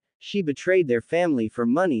cold-blooded. She betrayed their family for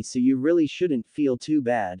money, so you really shouldn't feel too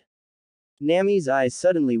bad. Nami's eyes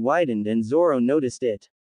suddenly widened and Zoro noticed it.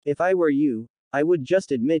 If I were you, I would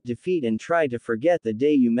just admit defeat and try to forget the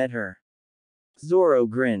day you met her. Zoro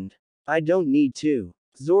grinned. I don't need to.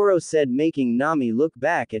 Zoro said, making Nami look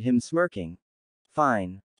back at him smirking.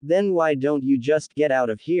 Fine. Then why don't you just get out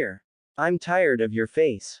of here? I'm tired of your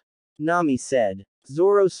face. Nami said.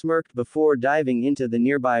 Zoro smirked before diving into the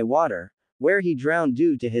nearby water, where he drowned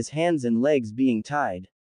due to his hands and legs being tied.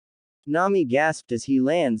 Nami gasped as he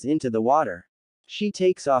lands into the water. She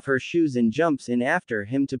takes off her shoes and jumps in after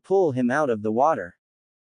him to pull him out of the water.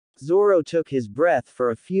 Zoro took his breath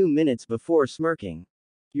for a few minutes before smirking.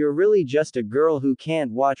 You're really just a girl who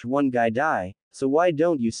can't watch one guy die, so why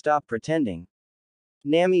don't you stop pretending?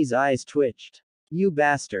 Nami's eyes twitched. You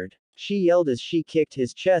bastard. She yelled as she kicked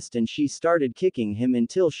his chest and she started kicking him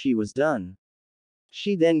until she was done.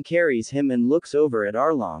 She then carries him and looks over at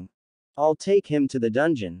Arlong. I'll take him to the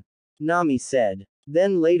dungeon. Nami said.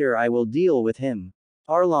 Then later I will deal with him.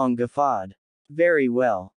 Arlong guffawed. Very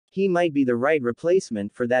well. He might be the right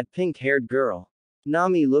replacement for that pink-haired girl.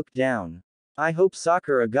 Nami looked down. I hope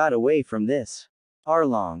Sakura got away from this.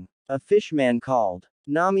 Arlong. A fishman called.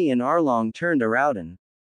 Nami and Arlong turned around.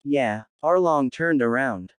 Yeah, Arlong turned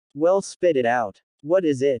around. Well, spit it out. What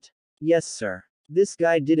is it? Yes, sir. This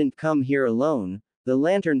guy didn't come here alone, the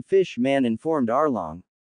lantern-fish man informed Arlong.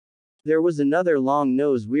 There was another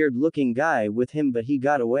long-nosed weird-looking guy with him, but he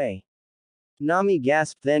got away. Nami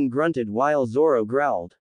gasped, then grunted while Zoro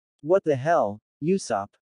growled. What the hell, Usopp?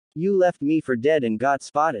 You left me for dead and got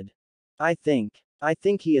spotted. I think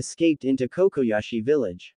he escaped into Kokoyashi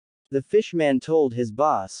village. The fishman told his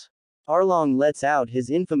boss. Arlong lets out his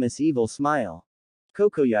infamous evil smile.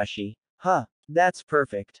 Kokoyashi. Huh, that's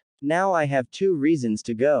perfect. Now I have 2 reasons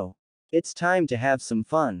to go. It's time to have some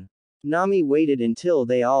fun. Nami waited until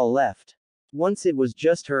they all left. Once it was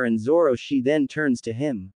just her and Zoro, she then turns to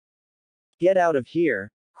him. Get out of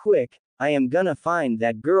here, quick, I am gonna find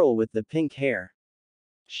that girl with the pink hair.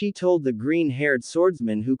 She told the green-haired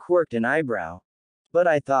swordsman who quirked an eyebrow. But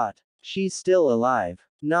I thought, she's still alive.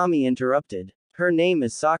 Nami interrupted. Her name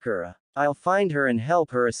is Sakura. I'll find her and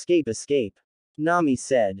help her escape. Nami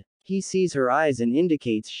said. He sees her eyes and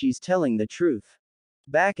indicates she's telling the truth.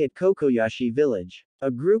 Back at Kokoyashi village, a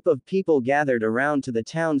group of people gathered around to the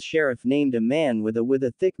town's sheriff named a man with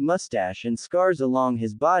a thick mustache and scars along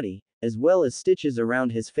his body, as well as stitches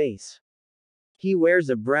around his face. He wears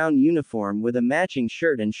a brown uniform with a matching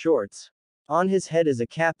shirt and shorts. On his head is a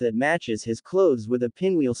cap that matches his clothes with a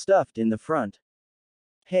pinwheel stuffed in the front.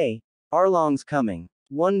 Hey, Arlong's coming,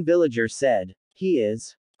 one villager said. He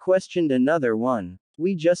is? Questioned another one.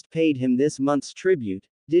 We just paid him this month's tribute,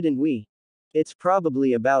 didn't we? It's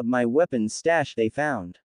probably about my weapons stash they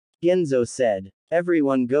found. Genzo said.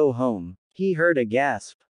 Everyone go home. He heard a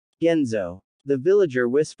gasp. Genzo. The villager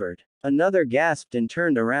whispered. Another gasped and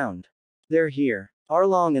turned around. They're here.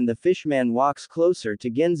 Arlong and the fishman walks closer to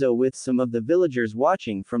Genzo with some of the villagers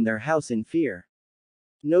watching from their house in fear.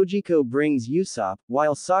 Nojiko brings Usopp,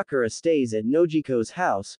 while Sakura stays at Nojiko's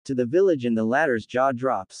house, to the village and the latter's jaw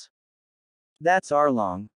drops. That's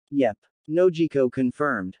Arlong. Yep. Nojiko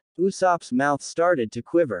confirmed. Usopp's mouth started to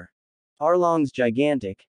quiver. Arlong's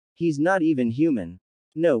gigantic. He's not even human.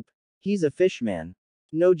 Nope. He's a fishman.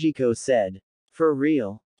 Nojiko said. For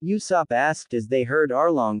real? Usopp asked as they heard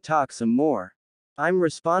Arlong talk some more. I'm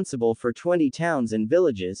responsible for 20 towns and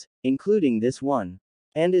villages, including this one.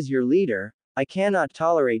 And as your leader, I cannot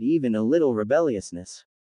tolerate even a little rebelliousness.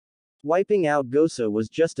 Wiping out Goso was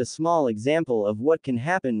just a small example of what can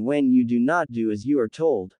happen when you do not do as you are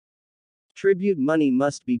told. Tribute money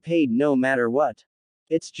must be paid no matter what.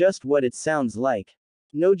 It's just what it sounds like.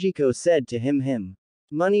 Nojiko said to him.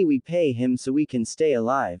 Money we pay him so we can stay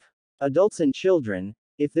alive. Adults and children,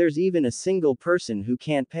 if there's even a single person who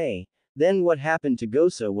can't pay, then what happened to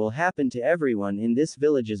Goso will happen to everyone in this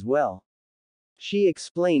village as well. She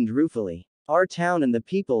explained ruefully. Our town and the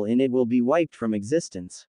people in it will be wiped from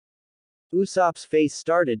existence. Usopp's face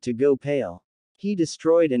started to go pale. He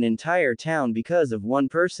destroyed an entire town because of one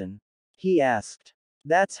person. He asked.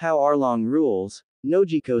 That's how Arlong rules,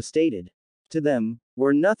 Nojiko stated. To them,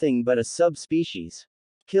 we're nothing but a subspecies.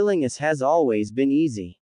 Killing us has always been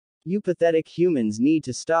easy. You pathetic humans need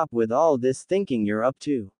to stop with all this thinking you're up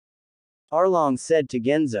to. Arlong said to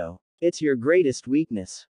Genzo. It's your greatest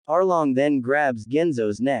weakness. Arlong then grabs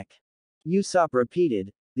Genzo's neck. Usopp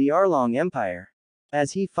repeated, the Arlong Empire.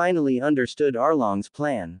 As he finally understood Arlong's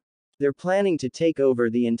plan. They're planning to take over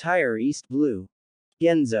the entire East Blue.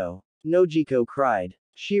 Genzo. Nojiko cried.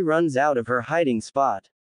 She runs out of her hiding spot.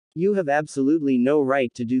 You have absolutely no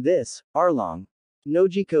right to do this, Arlong.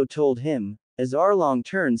 Nojiko told him, as Arlong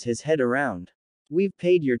turns his head around. We've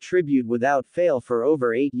paid your tribute without fail for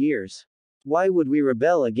over 8 years. Why would we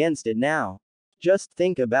rebel against it now? Just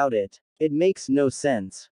think about it. It makes no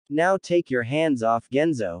sense. Now take your hands off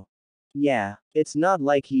Genzo. Yeah, it's not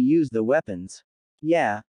like he used the weapons.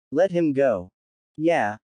 Yeah, let him go.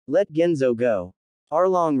 Yeah, let Genzo go.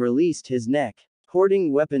 Arlong released his neck.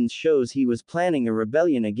 Hoarding weapons shows he was planning a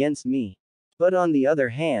rebellion against me. But on the other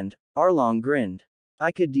hand, Arlong grinned.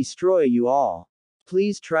 I could destroy you all.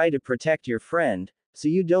 Please try to protect your friend, so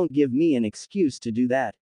you don't give me an excuse to do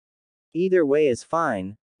that. Either way is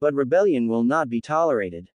fine, but rebellion will not be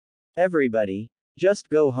tolerated. Everybody, just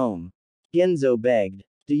go home. Genzo begged.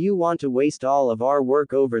 Do you want to waste all of our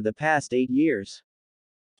work over the past 8 years?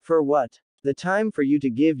 For what? The time for you to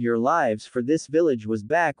give your lives for this village was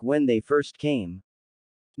back when they first came.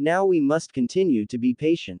 Now we must continue to be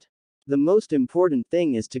patient. The most important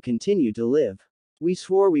thing is to continue to live. We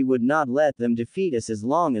swore we would not let them defeat us as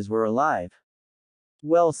long as we're alive.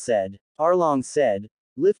 Well said, Arlong said,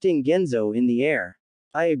 lifting Genzo in the air.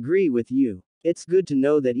 I agree with you. It's good to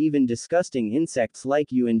know that even disgusting insects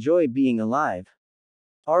like you enjoy being alive.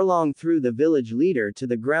 Arlong threw the village leader to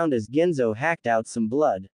the ground as Genzo hacked out some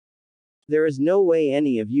blood. There is no way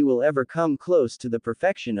any of you will ever come close to the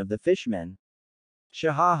perfection of the fishmen.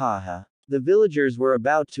 Shahahaha. The villagers were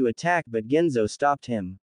about to attack but Genzo stopped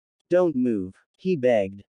him. Don't move, he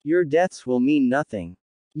begged. Your deaths will mean nothing.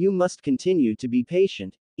 You must continue to be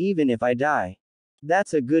patient, even if I die.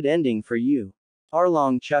 That's a good ending for you.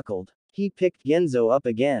 Arlong chuckled. He picked Genzo up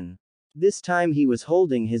again. This time he was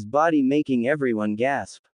holding his body, making everyone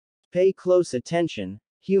gasp. Pay close attention,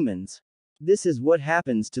 humans. This is what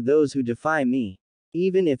happens to those who defy me.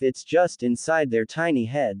 Even if it's just inside their tiny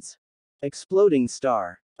heads. Exploding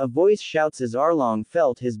star. A voice shouts as Arlong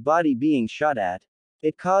felt his body being shot at.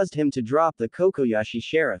 It caused him to drop the Kokoyashi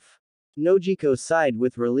sheriff. Nojiko sighed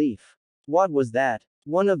with relief. What was that?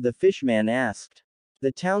 One of the fishmen asked.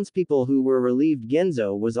 The townspeople who were relieved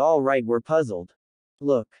Genzo was all right were puzzled.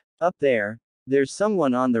 Look. Up there. There's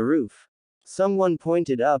someone on the roof. Someone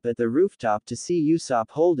pointed up at the rooftop to see Usopp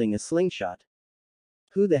holding a slingshot.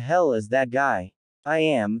 Who the hell is that guy? I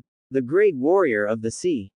am. The great warrior of the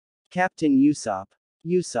sea. Captain Usopp.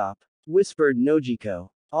 Usopp. Whispered Nojiko.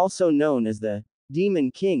 Also known as the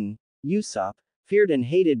Demon King, Usopp, feared and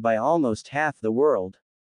hated by almost half the world.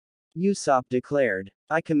 Usopp declared.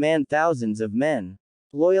 I command thousands of men.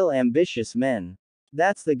 Loyal, ambitious men.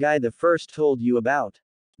 That's the guy the first told you about.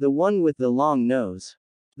 The one with the long nose.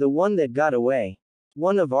 The one that got away.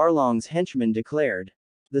 One of Arlong's henchmen declared.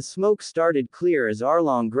 The smoke started clear as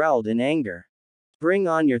Arlong growled in anger. Bring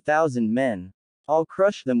on your 1,000 men. I'll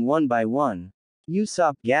crush them one by one.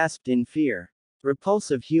 Usopp gasped in fear.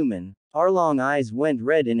 Repulsive human. Arlong's eyes went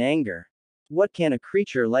red in anger. What can a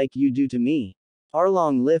creature like you do to me?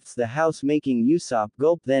 Arlong lifts the house making Usopp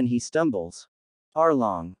gulp, then he stumbles.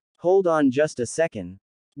 Arlong. Hold on just a second.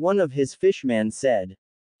 One of his fishmen said.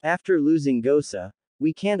 After losing Gosa,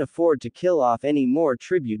 we can't afford to kill off any more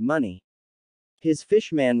tribute money. His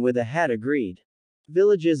fishman with a hat agreed.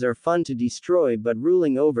 Villages are fun to destroy, but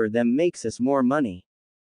ruling over them makes us more money.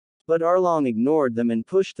 But Arlong ignored them and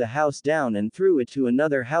pushed the house down and threw it to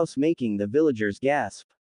another house, making the villagers gasp.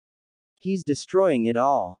 He's destroying it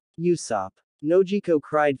all. Usopp. Nojiko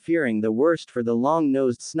cried, fearing the worst for the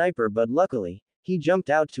long-nosed sniper, but luckily, he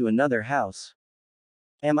jumped out to another house.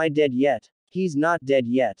 Am I dead yet? He's not dead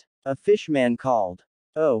yet. A fishman called.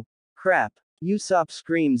 Oh, crap. Usopp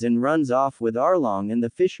screams and runs off with Arlong and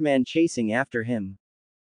the fishman chasing after him.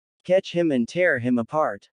 Catch him and tear him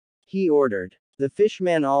apart, he ordered. The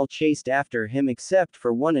fishmen all chased after him except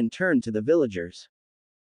for one and turned to the villagers.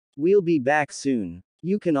 We'll be back soon.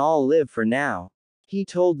 You can all live for now, he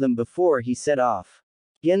told them before he set off.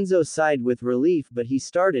 Genzo sighed with relief, but he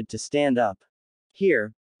started to stand up.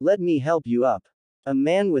 Here, let me help you up. A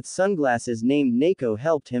man with sunglasses named Neko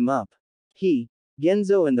helped him up.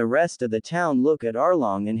 Genzo and the rest of the town look at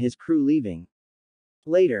Arlong and his crew leaving.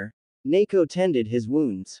 Later, Neko tended his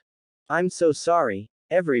wounds. I'm so sorry,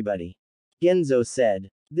 everybody. Genzo said.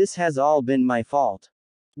 This has all been my fault.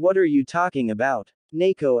 What are you talking about?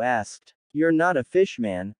 Neko asked. You're not a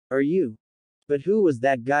fishman, are you? But who was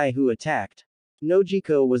that guy who attacked?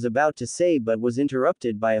 Nojiko was about to say but was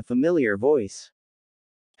interrupted by a familiar voice.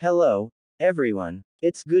 Hello, everyone.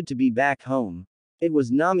 It's good to be back home. It was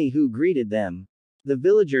Nami who greeted them. The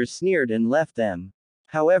villagers sneered and left them.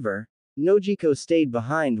 However, Nojiko stayed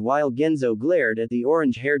behind while Genzo glared at the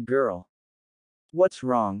orange-haired girl. What's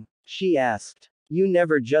wrong? She asked. You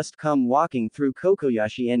never just come walking through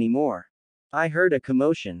Kokoyashi anymore. I heard a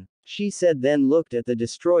commotion, she said, then looked at the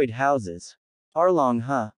destroyed houses. Arlong,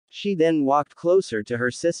 huh? She then walked closer to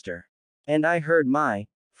her sister. And I heard my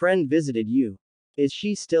friend visited you. Is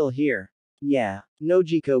she still here? Yeah,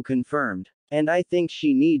 Nojiko confirmed. And I think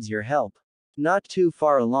she needs your help. Not too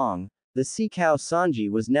far along, the sea cow Sanji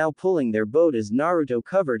was now pulling their boat as Naruto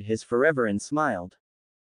covered his forever and smiled.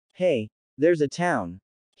 Hey, there's a town.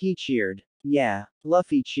 He cheered. Yeah,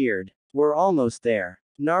 Luffy cheered. We're almost there.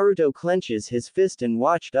 Naruto clenches his fist and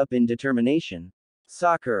watched up in determination.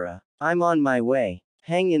 Sakura. I'm on my way.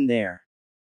 Hang in there.